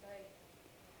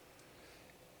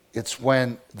 It's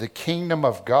when the kingdom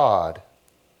of God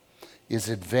is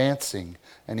advancing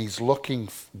and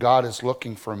God is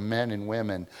looking for men and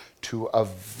women to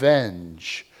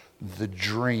avenge the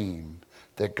dream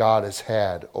that God has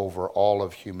had over all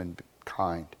of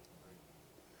humankind.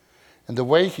 And the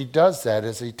way he does that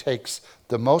is he takes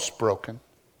the most broken,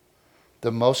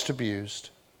 the most abused,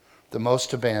 the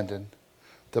most abandoned,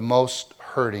 the most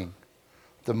hurting,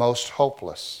 the most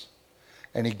hopeless,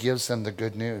 and he gives them the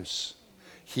good news.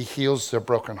 He heals their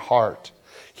broken heart.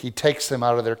 He takes them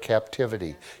out of their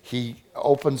captivity. He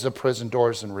opens the prison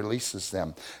doors and releases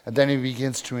them. And then he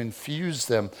begins to infuse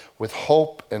them with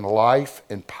hope and life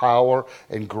and power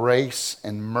and grace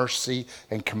and mercy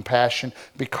and compassion.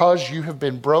 Because you have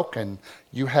been broken,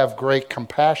 you have great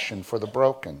compassion for the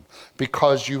broken.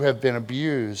 Because you have been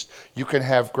abused, you can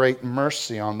have great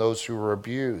mercy on those who are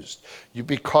abused.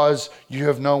 Because you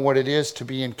have known what it is to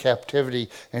be in captivity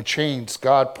and chains,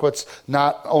 God puts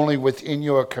not only within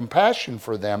you a compassion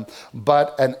for them,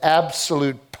 but an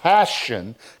absolute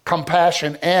passion,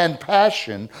 compassion and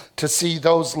passion to see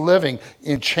those living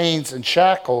in chains and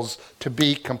shackles to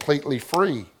be completely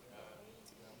free.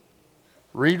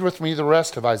 Read with me the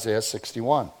rest of Isaiah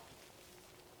 61.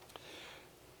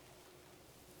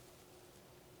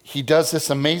 He does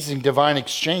this amazing divine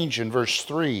exchange in verse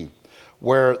 3,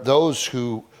 where those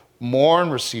who mourn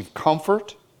receive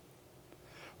comfort,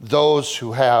 those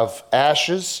who have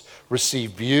ashes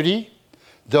receive beauty,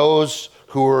 those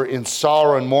who are in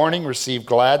sorrow and mourning receive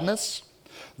gladness,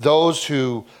 those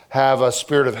who have a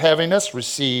spirit of heaviness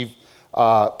receive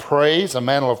praise, a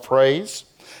mantle of praise.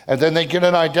 And then they get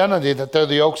an identity that they're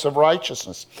the oaks of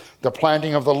righteousness, the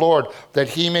planting of the Lord, that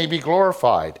he may be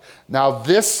glorified. Now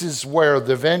this is where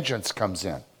the vengeance comes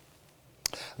in.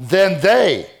 Then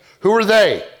they, who are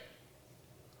they?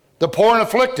 The poor and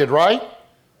afflicted, right?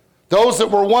 Those that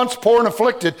were once poor and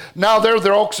afflicted, now they're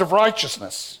the oaks of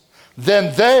righteousness.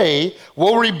 Then they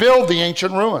will rebuild the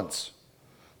ancient ruins.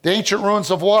 The ancient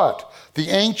ruins of what? The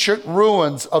ancient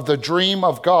ruins of the dream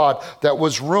of God that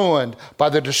was ruined by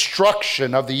the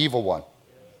destruction of the evil one.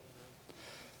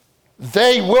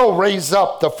 They will raise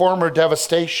up the former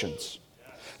devastations.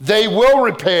 They will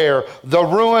repair the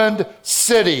ruined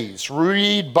cities.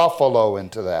 Read Buffalo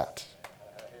into that.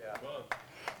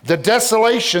 The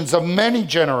desolations of many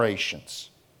generations.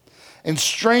 And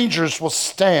strangers will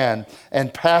stand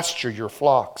and pasture your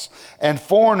flocks, and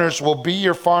foreigners will be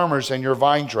your farmers and your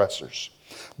vine dressers.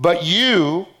 But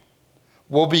you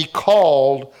will be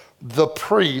called the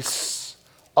priests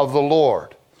of the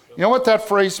Lord. You know what that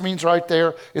phrase means right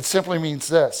there? It simply means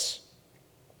this.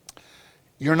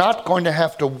 You're not going to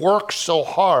have to work so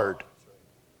hard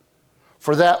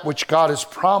for that which God has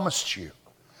promised you.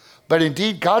 But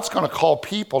indeed, God's going to call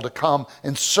people to come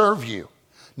and serve you,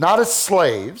 not as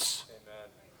slaves,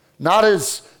 not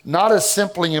as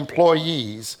simply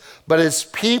employees, but as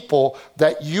people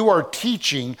that you are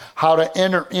teaching how to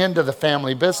enter into the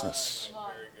family business.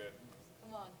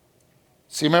 Come on.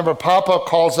 See, remember, Papa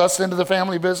calls us into the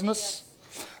family business?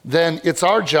 Then it's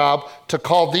our job to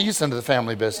call these into the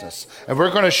family business. And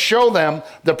we're going to show them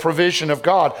the provision of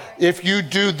God. If you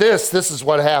do this, this is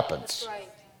what happens.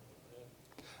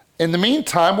 In the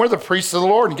meantime, we're the priests of the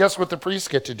Lord. And guess what the priests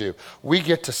get to do? We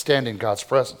get to stand in God's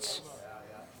presence.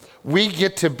 We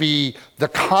get to be the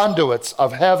conduits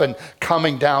of heaven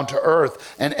coming down to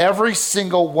earth. And every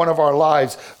single one of our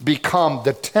lives become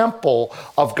the temple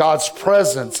of God's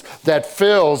presence that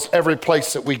fills every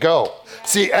place that we go.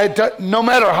 See, no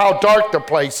matter how dark the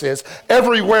place is,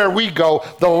 everywhere we go,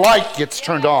 the light gets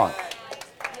turned on.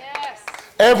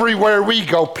 Everywhere we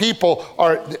go, people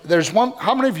are,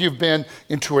 how many of you have been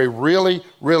into a really,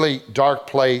 really dark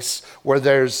place where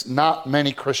there's not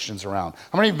many Christians around?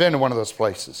 How many have been to one of those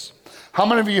places? How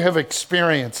many of you have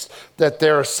experienced that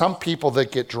there are some people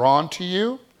that get drawn to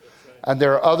you and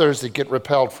there are others that get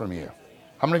repelled from you?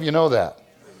 How many of you know that?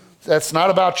 That's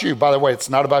not about you. By the way, it's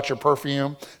not about your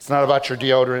perfume. It's not about your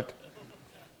deodorant.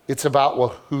 It's about,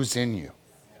 well, who's in you.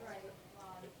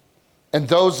 And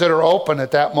those that are open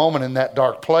at that moment in that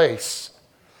dark place,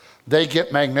 they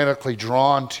get magnetically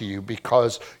drawn to you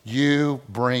because you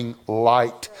bring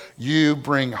light. You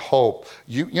bring hope.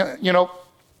 You know,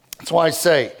 that's why I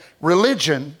say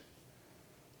religion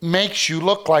makes you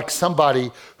look like somebody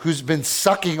who's been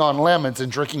sucking on lemons and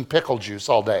drinking pickle juice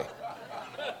all day.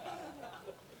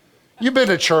 You've been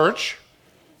to church.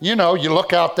 You know, you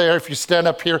look out there. If you stand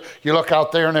up here, you look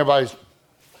out there and everybody's...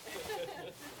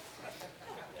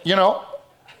 You know,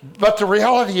 but the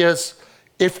reality is,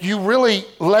 if you really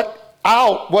let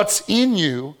out what's in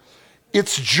you,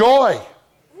 it's joy,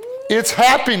 It's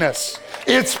happiness.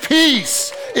 It's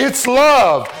peace. It's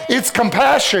love. It's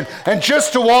compassion. And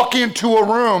just to walk into a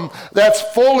room that's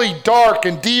fully dark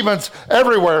and demons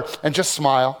everywhere and just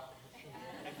smile.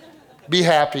 Be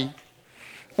happy.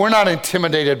 We're not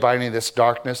intimidated by any of this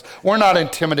darkness. We're not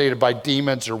intimidated by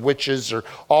demons or witches or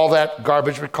all that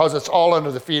garbage because it's all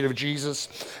under the feet of Jesus.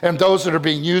 And those that are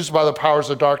being used by the powers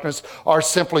of darkness are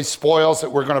simply spoils that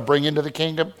we're going to bring into the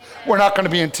kingdom. We're not going to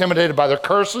be intimidated by their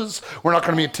curses. We're not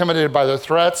going to be intimidated by their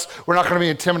threats. We're not going to be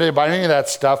intimidated by any of that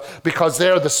stuff because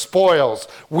they're the spoils.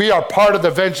 We are part of the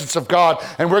vengeance of God,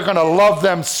 and we're going to love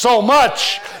them so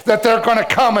much that they're going to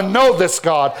come and know this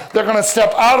God. They're going to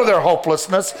step out of their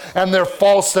hopelessness and their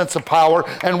false sense of power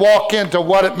and walk into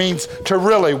what it means to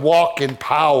really walk in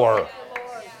power.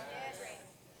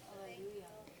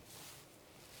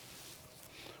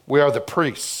 We are the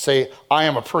priests. Say, I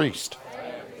am a priest.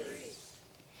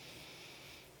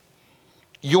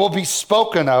 You will be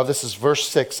spoken of, this is verse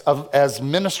 6, as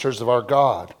ministers of our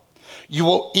God. You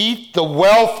will eat the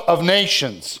wealth of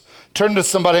nations. Turn to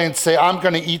somebody and say, I'm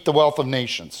going to eat the wealth of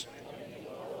nations.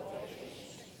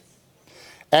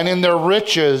 And in their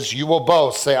riches you will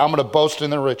boast. Say, I'm going to boast in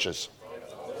their riches.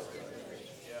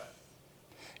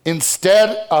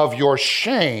 Instead of your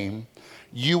shame,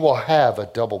 you will have a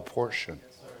double portion.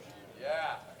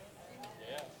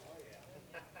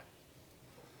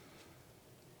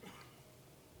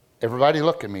 Everybody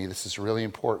look at me. This is really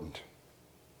important.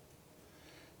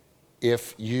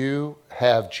 If you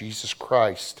have Jesus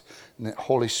Christ and the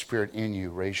Holy Spirit in you,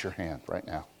 raise your hand right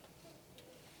now.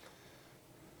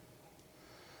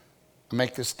 I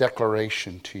make this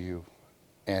declaration to you,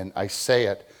 and I say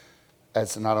it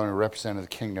as not only a representative of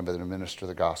the kingdom, but a minister of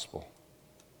the gospel.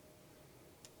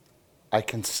 I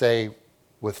can say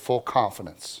with full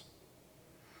confidence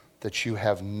that you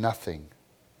have nothing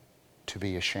to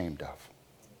be ashamed of.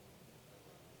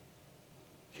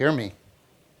 Hear me.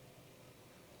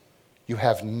 You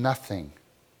have nothing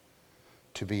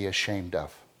to be ashamed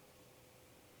of.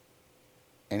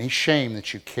 Any shame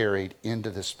that you carried into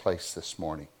this place this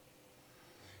morning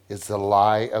is the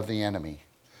lie of the enemy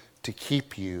to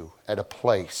keep you at a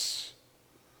place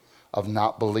of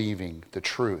not believing the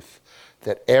truth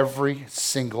that every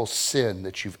single sin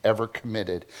that you've ever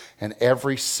committed and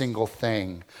every single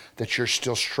thing that you're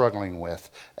still struggling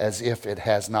with, as if it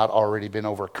has not already been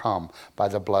overcome by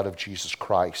the blood of Jesus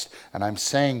Christ. And I'm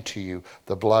saying to you,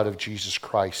 the blood of Jesus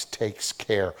Christ takes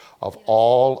care of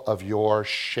all of your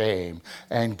shame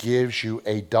and gives you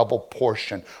a double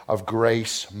portion of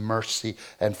grace, mercy,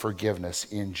 and forgiveness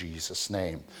in Jesus'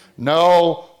 name.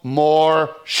 No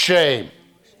more shame.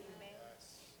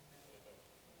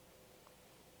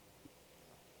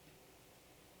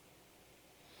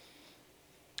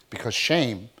 Because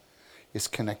shame is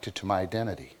connected to my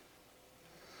identity.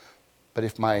 But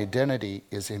if my identity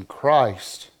is in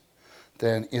Christ,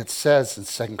 then it says in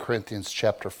 2 Corinthians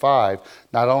chapter 5,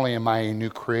 not only am I a new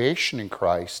creation in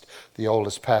Christ, the old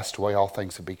has passed away, all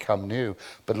things have become new,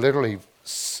 but literally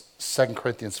 2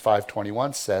 Corinthians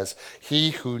 5:21 says,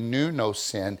 he who knew no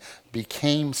sin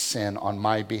became sin on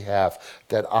my behalf,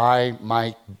 that I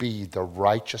might be the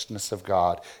righteousness of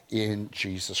God in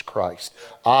Jesus Christ.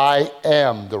 I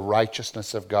am the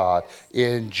righteousness of God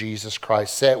in Jesus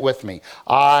Christ. Say it with me.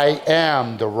 I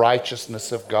am the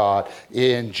righteousness of God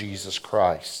in Jesus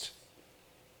Christ.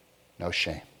 No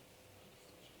shame.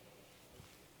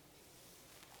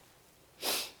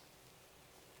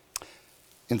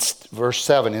 In verse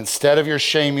 7, instead of your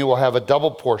shame, you will have a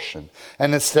double portion.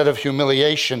 And instead of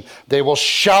humiliation, they will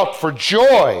shout for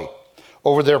joy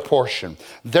over their portion.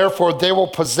 Therefore, they will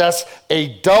possess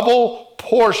a double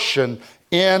portion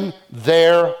in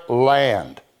their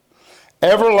land.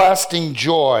 Everlasting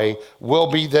joy will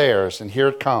be theirs. And here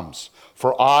it comes.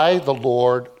 For I, the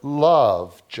Lord,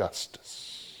 love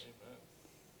justice.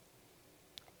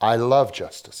 I love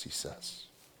justice, he says.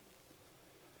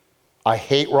 I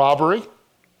hate robbery.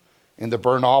 In the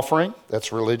burnt offering,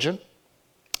 that's religion.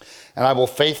 And I will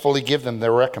faithfully give them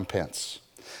their recompense.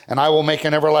 And I will make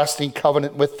an everlasting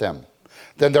covenant with them.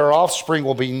 Then their offspring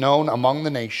will be known among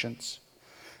the nations,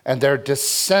 and their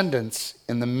descendants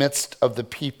in the midst of the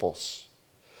peoples.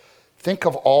 Think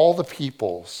of all the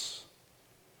peoples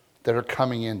that are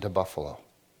coming into Buffalo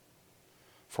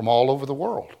from all over the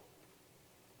world.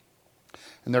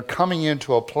 And they're coming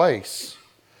into a place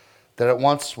that at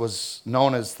once was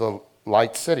known as the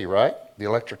Light City, right? The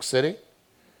Electric City?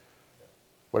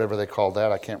 Whatever they called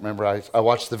that, I can't remember. I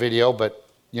watched the video, but,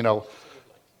 you know,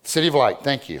 City of Light,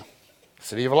 thank you.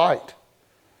 City of Light.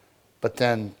 But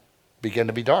then began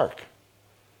to be dark.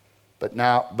 But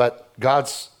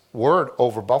God's word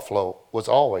over Buffalo was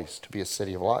always to be a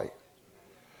city of light.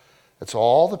 It's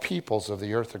all the peoples of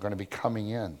the earth are going to be coming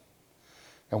in.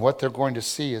 And what they're going to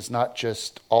see is not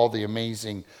just all the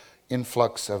amazing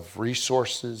influx of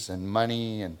resources and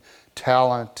money and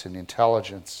talent and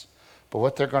intelligence, but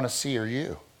what they're going to see are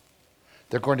you.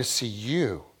 They're going to see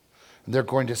you. And they're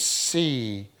going to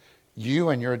see you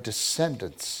and your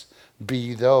descendants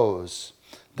be those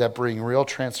that bring real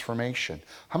transformation.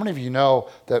 How many of you know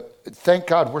that, thank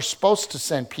God, we're supposed to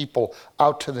send people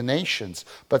out to the nations,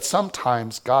 but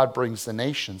sometimes God brings the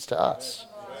nations to us,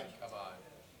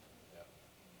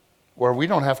 where we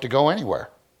don't have to go anywhere.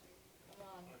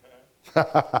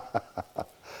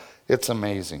 It's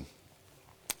amazing.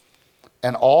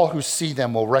 And all who see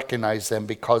them will recognize them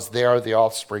because they are the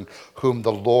offspring whom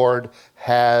the Lord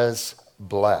has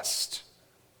blessed.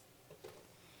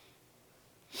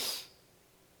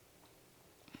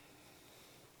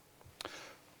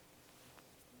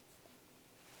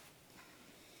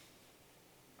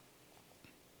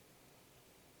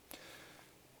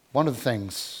 One of the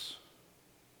things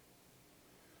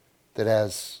that,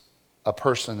 as a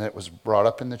person that was brought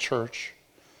up in the church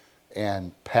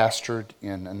and pastored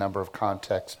in a number of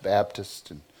contexts, Baptist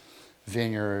and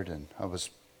Vineyard, and I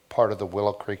was part of the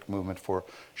Willow Creek movement for a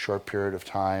short period of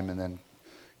time, and then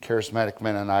Charismatic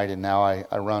Mennonite, and now I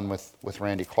run with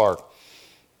Randy Clark.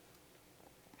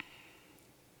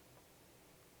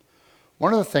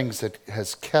 One of the things that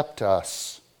has kept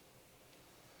us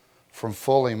from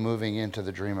fully moving into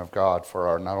the dream of God for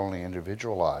our not only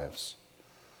individual lives,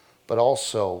 but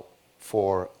also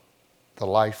for the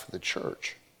life of the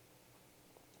church,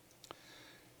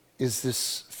 is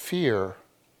this fear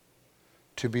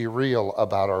to be real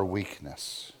about our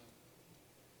weakness.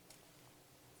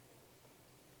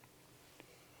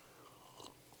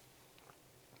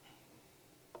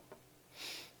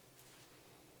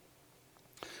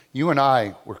 You and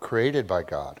I were created by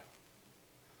God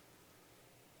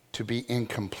to be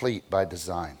incomplete by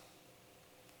design.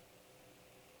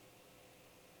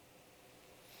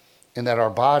 In that our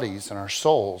bodies and our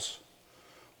souls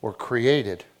were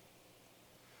created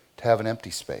to have an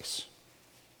empty space.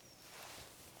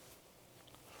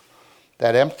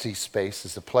 That empty space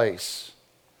is a place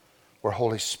where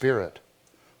Holy Spirit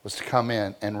was to come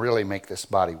in and really make this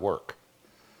body work.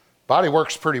 Body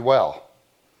works pretty well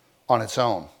on its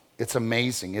own. It's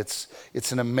amazing.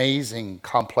 It's an amazing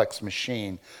complex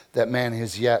machine that man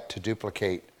has yet to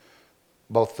duplicate,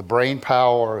 both the brain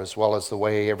power as well as the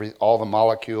way all the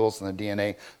molecules and the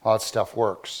DNA, all that stuff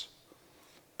works.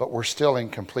 But we're still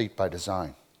incomplete by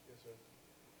design. Yes, sir.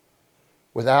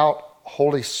 Without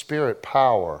Holy Spirit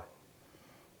power,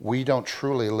 we don't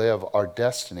truly live our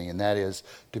destiny, and that is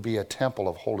to be a temple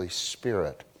of Holy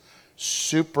Spirit,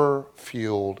 super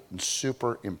fueled and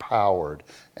super empowered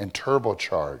and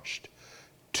turbocharged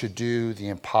to do the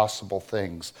impossible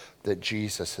things that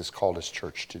Jesus has called his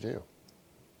church to do.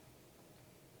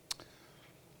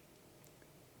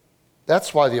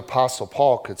 That's why the Apostle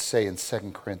Paul could say in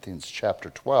 2 Corinthians chapter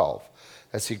 12,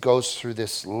 as he goes through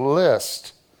this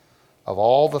list of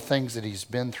all the things that he's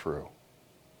been through,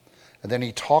 and then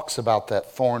he talks about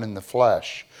that thorn in the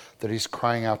flesh that he's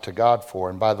crying out to God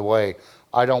for. And by the way,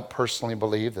 I don't personally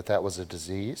believe that that was a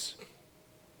disease.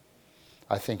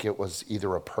 I think it was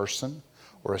either a person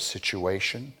or a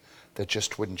situation that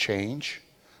just wouldn't change.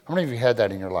 How many of you had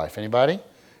that in your life? Anybody?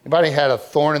 Anybody had a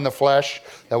thorn in the flesh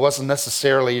that wasn't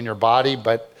necessarily in your body,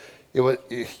 but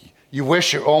you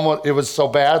wish it was so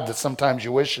bad that sometimes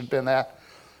you wish it had been that?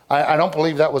 I don't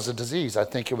believe that was a disease. I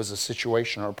think it was a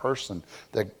situation or a person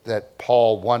that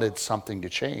Paul wanted something to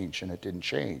change, and it didn't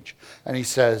change. And he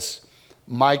says,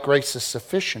 my grace is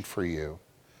sufficient for you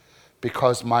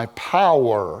because my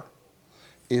power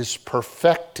is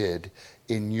perfected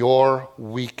in your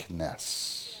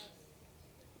weakness.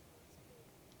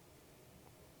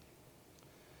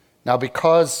 Now,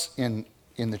 because in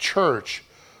the church,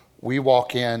 we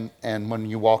walk in, and when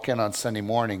you walk in on Sunday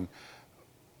morning,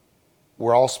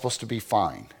 we're all supposed to be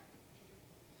fine.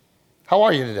 How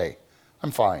are you today? I'm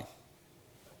fine.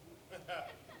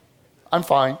 I'm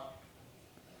fine.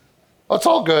 Oh, it's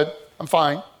all good. I'm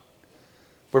fine.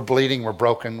 We're bleeding, we're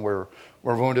broken, we're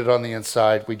wounded on the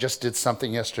inside. We just did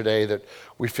something yesterday that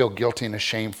we feel guilty and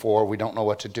ashamed for. We don't know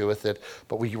what to do with it,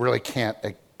 but we really can't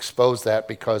expose that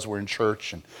because we're in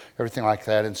church and everything like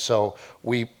that. And so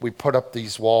we put up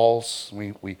these walls.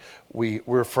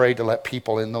 We're afraid to let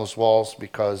people in those walls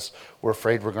because we're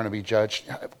afraid we're going to be judged.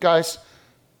 Guys,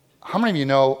 how many of you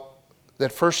know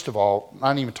that, first of all,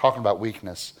 not even talking about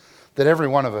weakness, that every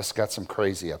one of us got some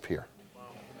crazy up here?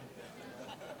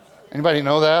 Anybody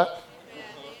know that?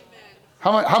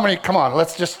 How many, come on,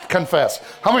 let's just confess.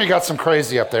 How many got some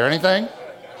crazy up there? Anything?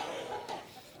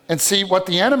 And see, what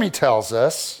the enemy tells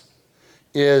us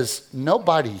is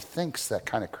nobody thinks that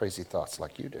kind of crazy thoughts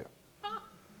like you do.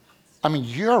 I mean,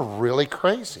 you're really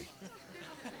crazy.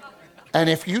 And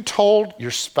if you told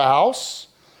your spouse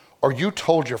or you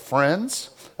told your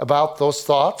friends about those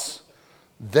thoughts,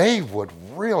 they would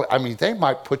really, I mean, they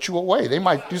might put you away. They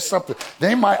might do something.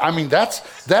 They might, I mean,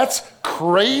 that's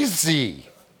crazy.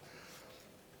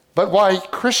 But why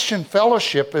Christian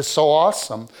fellowship is so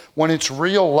awesome, when it's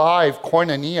real live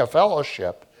koinonia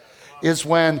fellowship, is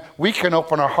when we can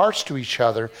open our hearts to each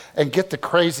other and get the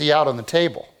crazy out on the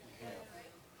table.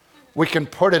 We can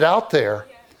put it out there,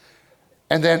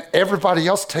 and then everybody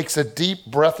else takes a deep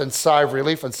breath and sigh of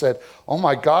relief and said, oh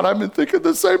my God, I've been thinking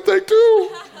the same thing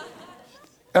too.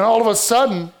 And all of a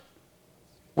sudden,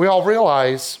 we all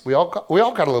realize we all got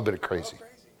a little bit of crazy.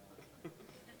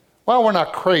 Well, we're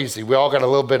not crazy. We all got a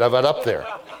little bit of it up there.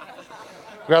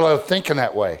 We got a little thinking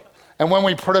that way. And when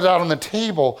we put it out on the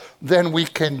table, then we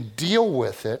can deal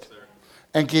with it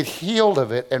and get healed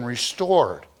of it and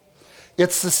restored.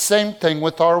 It's the same thing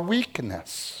with our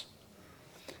weakness.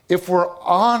 If we're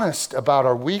honest about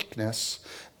our weakness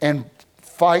and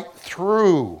fight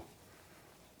through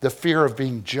the fear of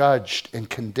being judged and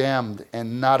condemned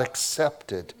and not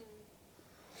accepted,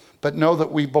 but know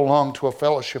that we belong to a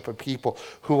fellowship of people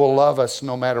who will love us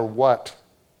no matter what.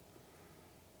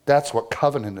 That's what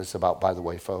covenant is about, by the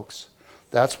way, folks.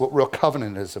 That's what real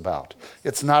covenant is about.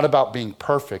 It's not about being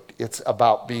perfect. It's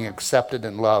about being accepted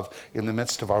and loved in the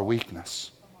midst of our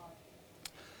weakness.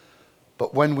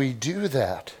 But when we do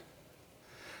that,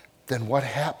 then what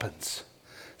happens?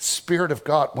 Spirit of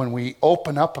God, when we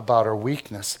open up about our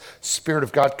weakness, Spirit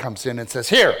of God comes in and says,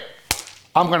 here,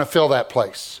 I'm going to fill that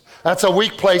place. That's a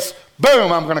weak place.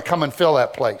 Boom, I'm going to come and fill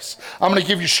that place. I'm going to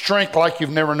give you strength like you've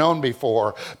never known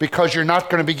before, because you're not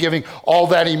going to be giving all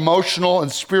that emotional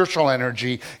and spiritual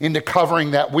energy into covering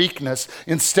that weakness.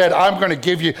 Instead, I'm going to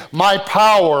give you my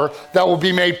power that will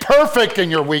be made perfect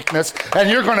in your weakness, and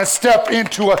you're going to step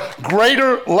into a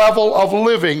greater level of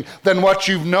living than what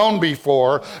you've known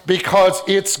before, because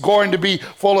it's going to be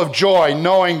full of joy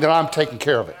knowing that I'm taking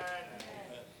care of it.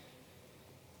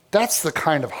 That's the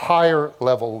kind of higher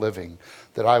level living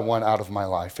that I want out of my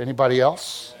life. Anybody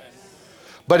else?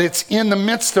 But it's in the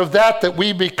midst of that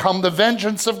we become the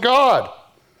vengeance of God.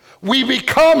 We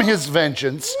become his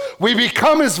vengeance. We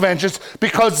become his vengeance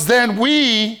because then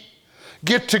we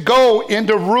get to go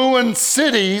into ruined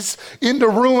cities, into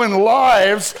ruined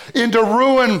lives, into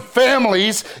ruined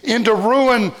families, into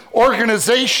ruined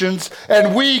organizations,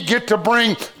 and we get to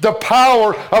bring the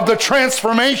power of the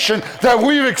transformation that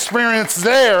we've experienced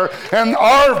there, and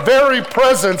our very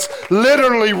presence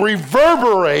literally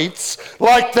reverberates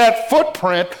like that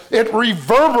footprint. It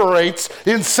reverberates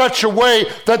in such a way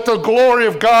that the glory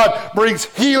of God brings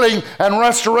healing and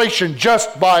restoration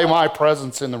just by my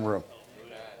presence in the room.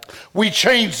 We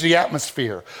change the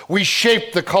atmosphere. We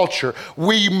shape the culture.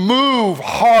 We move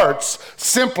hearts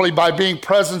simply by being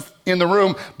present in the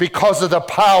room because of the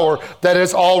power that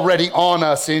is already on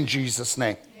us in Jesus'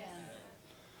 name. Yeah.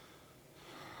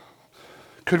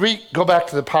 Could we go back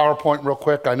to the PowerPoint real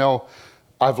quick? I know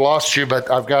I've lost you,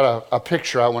 but I've got a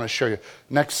picture I want to show you.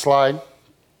 Next slide.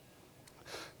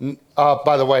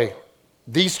 By the way,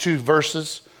 these two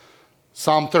verses,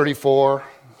 Psalm 34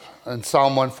 and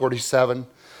Psalm 147,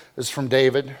 is from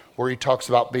David, where he talks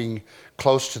about being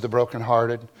close to the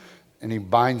brokenhearted, and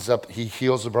he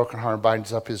heals the brokenhearted,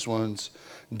 binds up his wounds.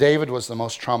 David was the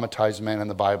most traumatized man in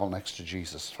the Bible next to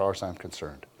Jesus, as far as I'm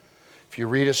concerned. If you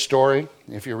read his story,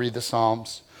 if you read the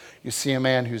Psalms, you see a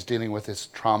man who's dealing with his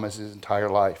traumas his entire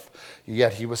life.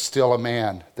 Yet he was still a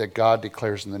man that God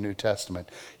declares in the New Testament.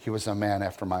 He was a man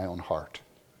after my own heart,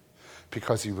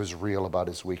 because he was real about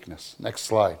his weakness. Next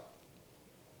slide.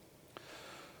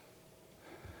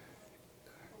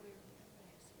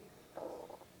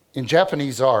 In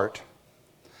Japanese art,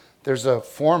 there's a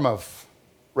form of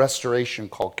restoration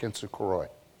called kintsukuroi.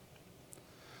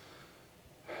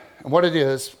 And what it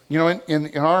is,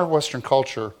 in our Western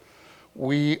culture,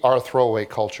 we are a throwaway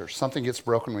culture. Something gets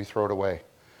broken, we throw it away.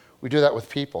 We do that with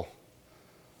people.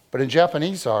 But in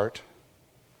Japanese art,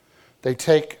 they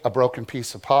take a broken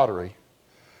piece of pottery,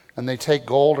 and they take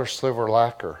gold or silver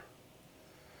lacquer,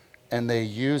 and they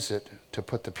use it to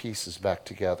put the pieces back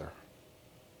together.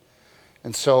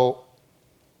 And so,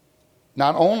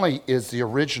 not only is the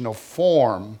original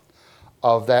form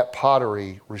of that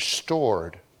pottery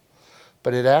restored,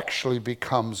 but it actually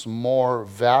becomes more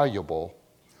valuable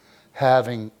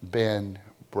having been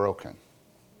broken.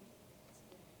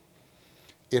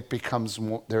 It becomes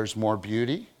there's more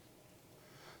beauty,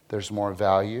 there's more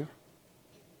value,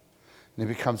 and it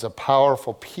becomes a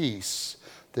powerful piece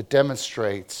that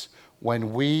demonstrates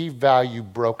when we value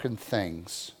broken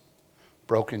things,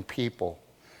 broken people,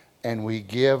 and we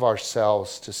give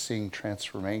ourselves to seeing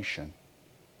transformation.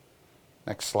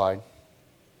 Next slide.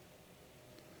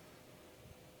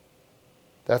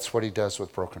 That's what he does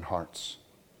with broken hearts.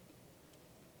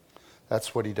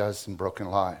 That's what he does in broken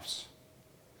lives.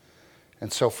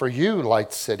 And so for you,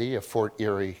 Light City of Fort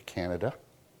Erie, Canada,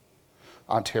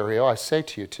 Ontario, I say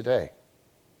to you today,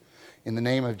 in the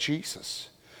name of Jesus,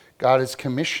 God is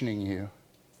commissioning you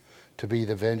to be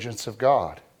the vengeance of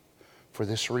God for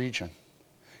this region.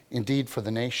 Indeed, for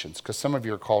the nations, because some of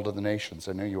you are called to the nations.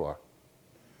 I know you are.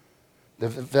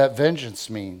 That vengeance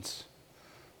means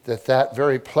that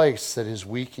very place that is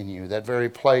weak in you, that very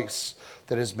place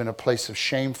that has been a place of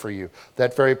shame for you,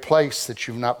 that very place that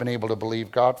you've not been able to believe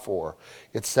God for,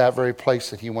 it's that very place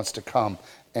that he wants to come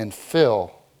and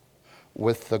fill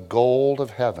with the gold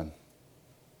of heaven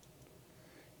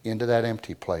into that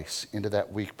empty place, into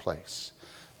that weak place,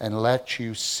 and let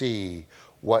you see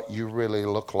what you really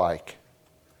look like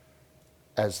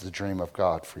as the dream of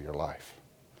God for your life.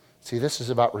 See, this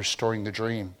is about restoring the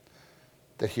dream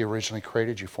that he originally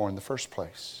created you for in the first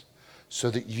place, so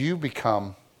that you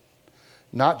become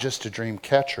not just a dream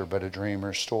catcher, but a dream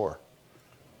restorer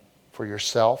for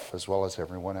yourself as well as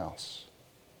everyone else.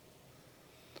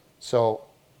 So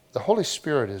the Holy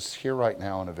Spirit is here right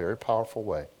now in a very powerful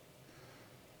way.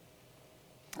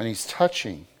 And he's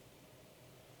touching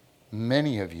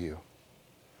many of you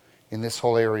in this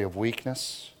whole area of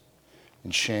weakness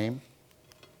and shame.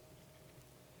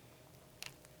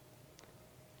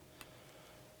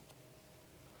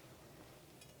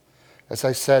 As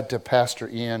I said to Pastor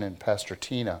Ian and Pastor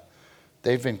Tina,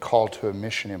 they've been called to a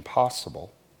mission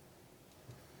impossible,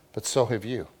 but so have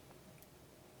you.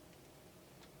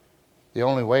 The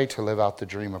only way to live out the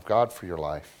dream of God for your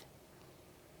life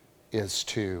is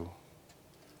to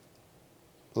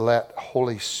let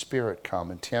Holy Spirit come.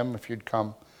 And Tim, if you'd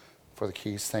come for the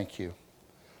keys, thank you.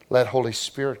 Let Holy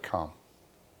Spirit come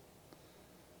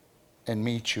and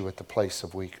meet you at the place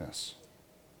of weakness.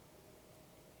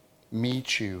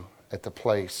 Meet you at the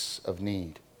place of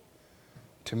need.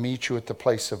 To meet you at the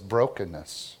place of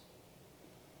brokenness,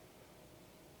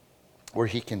 where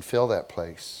he can fill that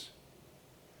place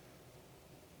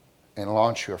and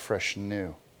launch you afresh and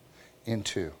new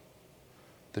into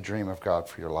the dream of God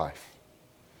for your life.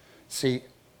 See,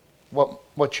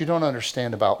 what you don't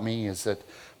understand about me is that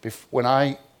when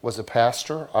I was a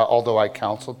pastor, although I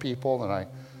counseled people and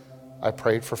I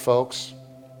prayed for folks,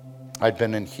 I'd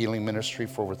been in healing ministry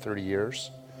for over 30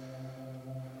 years.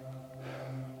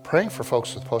 Praying for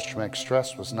folks with post-traumatic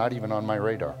stress was not even on my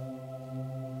radar.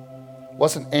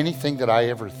 Wasn't anything that I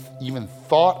ever even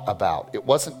thought about. It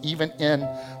wasn't even in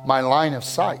my line of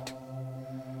sight.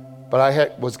 But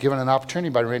I was given an opportunity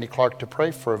by Randy Clark to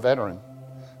pray for a veteran,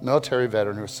 military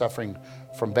veteran who was suffering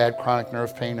from bad chronic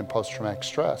nerve pain and post-traumatic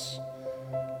stress.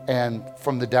 And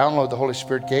from the download the Holy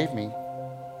Spirit gave me,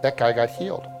 that guy got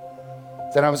healed.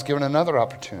 Then I was given another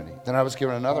opportunity. Then I was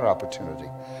given another opportunity.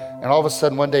 And all of a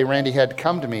sudden one day Randy had to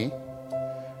come to me,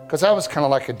 because I was kind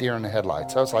of like a deer in the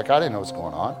headlights. I was like, I didn't know what was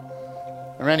going on.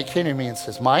 And Randy came to me and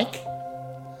says, Mike,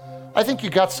 I think you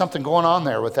got something going on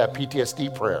there with that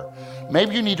PTSD prayer.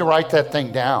 Maybe you need to write that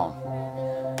thing down.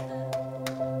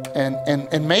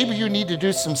 And maybe you need to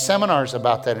do some seminars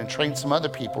about that and train some other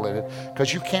people in it,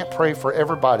 because you can't pray for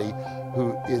everybody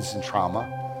who is in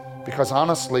trauma. Because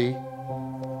honestly,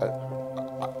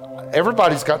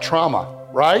 everybody's got trauma,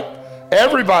 right?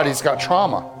 Everybody's got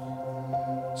trauma.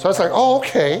 So I was like, oh,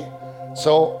 okay.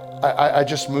 So I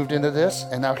just moved into this,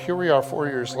 and now here we are 4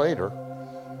 years later,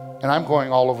 and I'm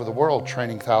going all over the world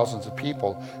training thousands of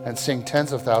people and seeing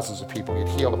tens of thousands of people get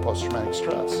healed of post-traumatic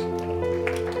stress.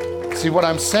 See, what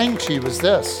I'm saying to you is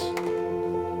this.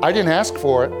 I didn't ask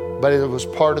for it, but it was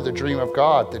part of the dream of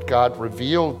God that God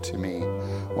revealed to me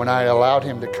when I allowed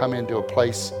him to come into a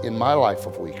place in my life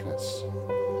of weakness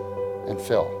and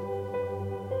fill.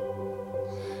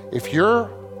 If you're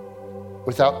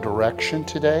without direction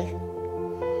today,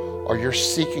 or you're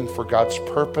seeking for God's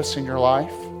purpose in your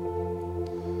life,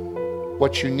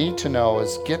 what you need to know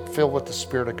is get filled with the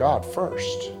Spirit of God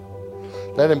first.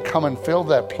 Let him come and fill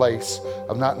that place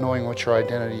of not knowing what your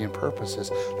identity and purpose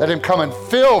is. Let him come and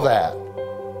fill that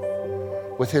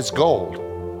with his gold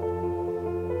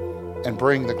and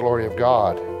bring the glory of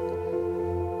God,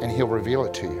 and he'll reveal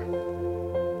it to you.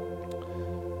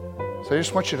 So I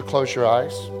just want you to close your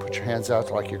eyes, put your hands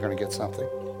out like you're going to get something.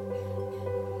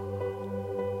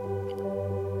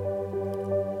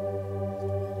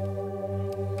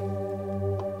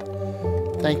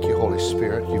 Thank you, Holy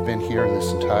Spirit. You've been here in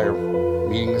this entire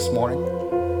meeting this morning.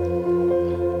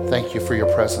 Thank you for your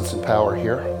presence and power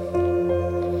here.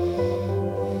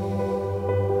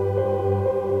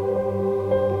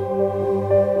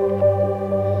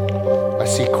 I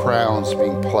see crowns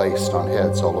being placed on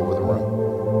heads all over the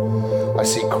room. I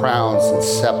see crowns and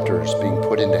scepters being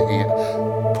put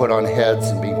on heads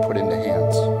and being put into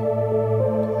hands.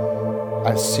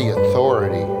 I see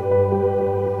authority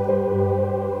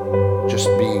just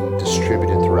being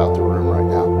distributed throughout the room right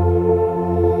now.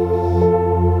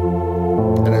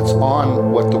 And it's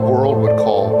on what the world would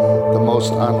call the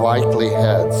most unlikely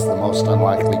heads, the most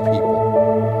unlikely people.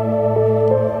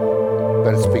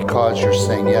 But it's because you're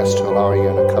saying yes to allowing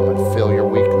him to come and fill your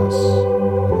weakness.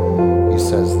 He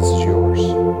says, this is yours.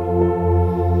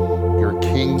 You're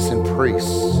kings and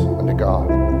priests unto God.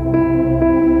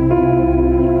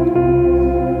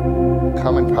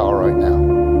 Come in power right now.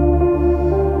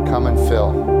 Come and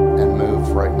fill and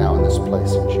move right now in this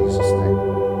place in Jesus' name.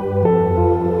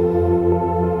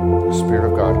 The Spirit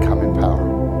of God, come in power.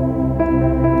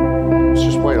 Let's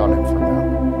just wait on him for now.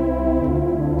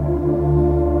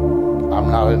 I'm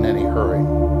not in any hurry.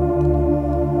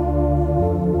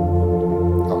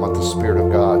 I want the Spirit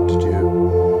of God to do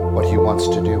what he wants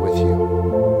to do with you.